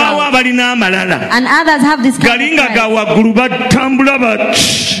ne so wabaawo proud. abalina amalala And others have this kind gali of nga ga pride. waggulu batambula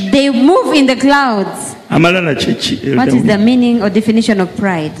bati They move in the clouds. amalala kyeki What is the meaning or definition of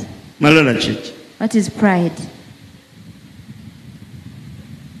pride? malala kyeki What is pride?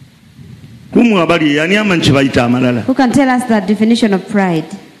 kumwe abali yani amanyi kye bayita amalala Who can tell us the definition of pride?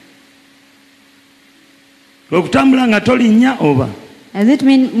 okutambula nga tolinnya oba Does it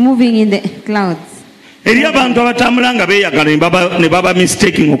mean moving in the clouds? eri abantu abatambula nga beeyagala ne baba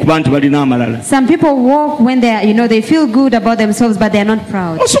mistaking okuba nti balina amalala Some people walk when they are, they feel good about themselves, but they are not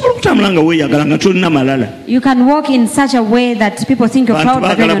proud. osobola okutambula nga weeyagala nga tolina malala You can walk in such a way that people think you're bantu proud,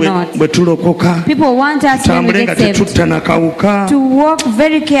 but then baagala you're not. bwe tulokoka People want us when we tutambule nga get saved tetutta na kawuka to walk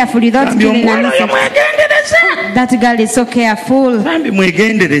very carefully without Bambi killing omuwala oyo anything. mwegendereza That girl is so careful. bambi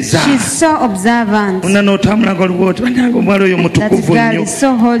mwegendereza She's so observant. ona n'otambula nga oliwo oti banange omuwala oyo That mutukuvu girl nnyo is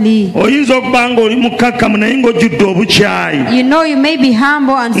so holy. oyinza okuba nga oli mukkakkamu naye ng'ojjudde obukyayi You may be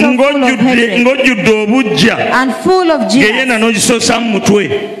humble and so full of hatred ng'ojjudde obujja and full of ng'eyena jealousy. n'ogisoosa mu mutwe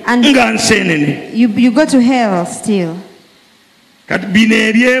And- nga nseenene You go to hell still. kati bino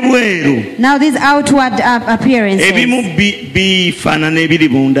ebyebweru Now these outward appearances, ebimu bifaanana ebiri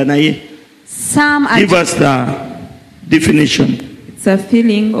bunda naye some are give us the definition It's a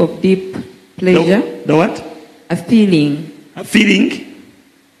feeling of deep pleasure. the what A feeling. a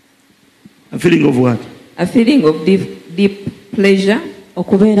feeling of what A feeling of deep pleasure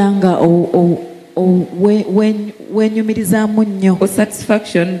okubeera nga weenyumirizaamu nnyo or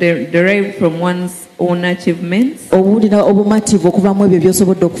satisfaction derived from one's own achievements, owulira obumativu okuva mu ebyo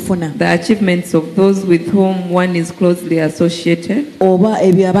by'osobodde okufuna the achievements of those with whom one is closely associated, oba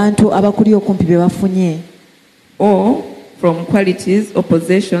ebyo abantu abakuli okumpi bye bafunye or from qualities or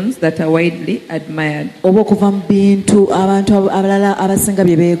possessions that are widely admired. oba okuva mu bintu abantu abalala abasinga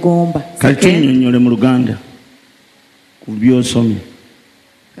bye beegomba kati tunnyonnyole mu luganda ku byosomye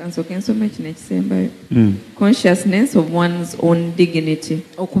Kansooke nsome kino ekisembayo. Consciousness of one's own dignity.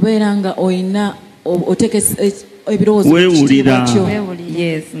 okubeera nga olina oteeka ebirowoozo mu Weewulira. kitiibwa kyo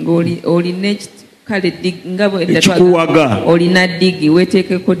Yes, ng'olina kale nga bwe Ekikuwaga. olina digi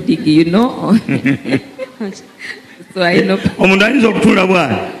weeteekeko digi so I know omuntu ayinza okutunula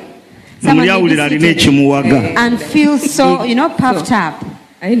bwali Someone muli awulira may be alina seated. ekimuwaga and feel so, puffed up.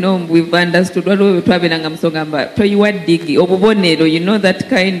 I know we've understood waliwo bwe twabeeranga musonga mba toyiwa digi obubonero that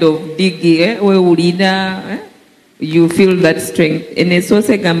kind of digi weewulira you feel that strength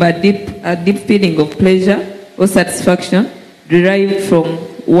enesoose gamba a deep feeling of pleasure or satisfaction derived from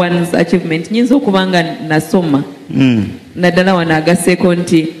one's achievement. Nyinza okuba nga nasoma naddala wano agaseeko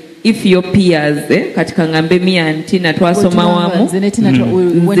nti if your peers kati kangambe miya ntina twasoma wamu Nze ne Tina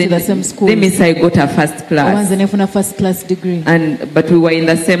we went to the same school let me say I got a first oba class nze nefuna first class degree but we were in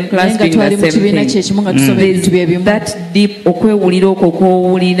the same naye class nga doing twali mu the same kibiina thing. kyekimu nga tusoma ebintu bye bimu That deep okwewulira okwo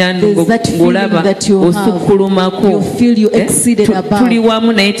kw'owulira There's that feeling ng'olaba that you have. osukkulumako You feel you exceeded above. tuli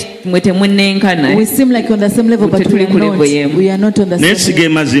wamu naye mwe temwenenkana we seem like on the same level but we Tetuli are ku not level y'emu. we are not on the naye same siga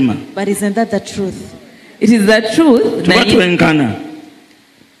level emazima but isn't that the truth it is the truth tuba naye twenkana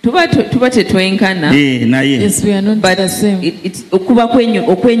tuba tetwenkana naye yes we are not but the same okuba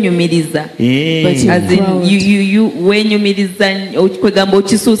okwenyumiriza But you- as in Proud. wenyumiriza kwegamba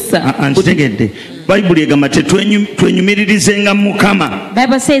okisusa nkitegedde bayibuli egamba twenyumiririzenga mu mukama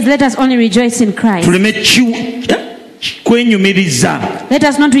Bible says, let us only rejoice in Christ. tuleme kwenyumiriza Let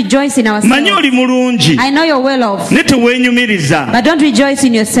us not rejoice in manyi ourselves. oli mulungi I know you're well off, ne teweenyumiriza but don't rejoice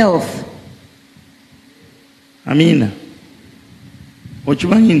in yourself. amiina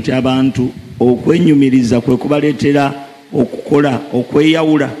okimanyi nti abantu okwenyumiriza kwe kubaleetera okukola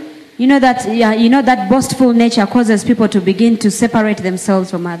okweyawula You know that boastful nature causes people to begin to separate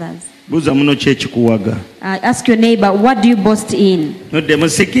themselves from others. buuza muno kyekikuwaga Ask your neighbor, what do you boast in? nodde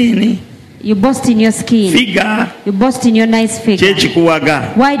musikiini You boast in your skin. figa You boast in your nice figure.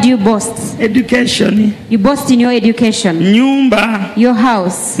 kyekikuwaga Why do you boast? education You boast in your education, nyumba your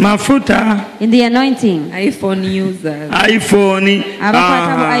house, mafuta in the anointing. iPhone users iphone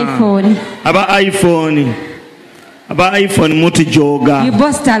Abakwata mu iPhone. aba iphone mutujoga You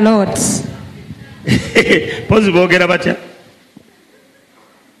boast a lot. pozi boogera batya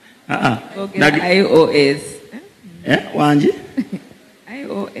iOS wangi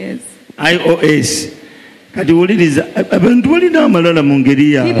iOS ios kati wuliriza abantu balina amalala mu ngeri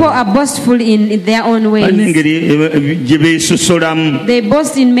People yaabwe are boastful in their own balina ways. engeri gye beesosolamu. They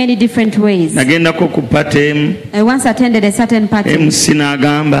boast in many different ways. Nagendako ku pata emu I once attended a certain party, MC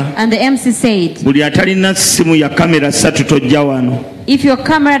n'agamba and the MC said, buli atalina simu ya kamera 3 tojja wano. if your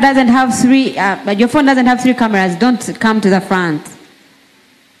camera doesn't have your phone doesn't have 3 cameras, don't come to the front.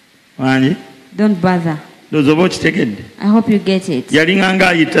 Wanyi Don't bother. ndowooza oba okitegedde. I hope you get it. Yalinga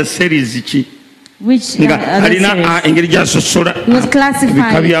ng'ayita series ki Which nga other alina series? engeri gy'asosola He was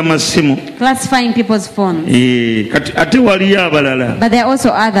ebika by'amasimu. classifying people's phones. Kati ate waliyo abalala But there are also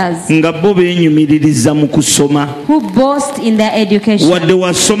others nga bo beenyumiririza mu kusoma. who boast in their education. Wadde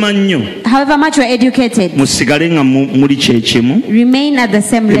wasoma nnyo However much you are educated, musigale nga muli kyekimu. remain at the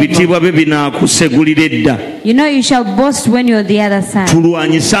same level. Ebitiibwa bye binaakusegulira edda. You know you shall boast when you're on the other side.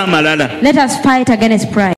 Tulwanyise amalala. Let us fight against pride.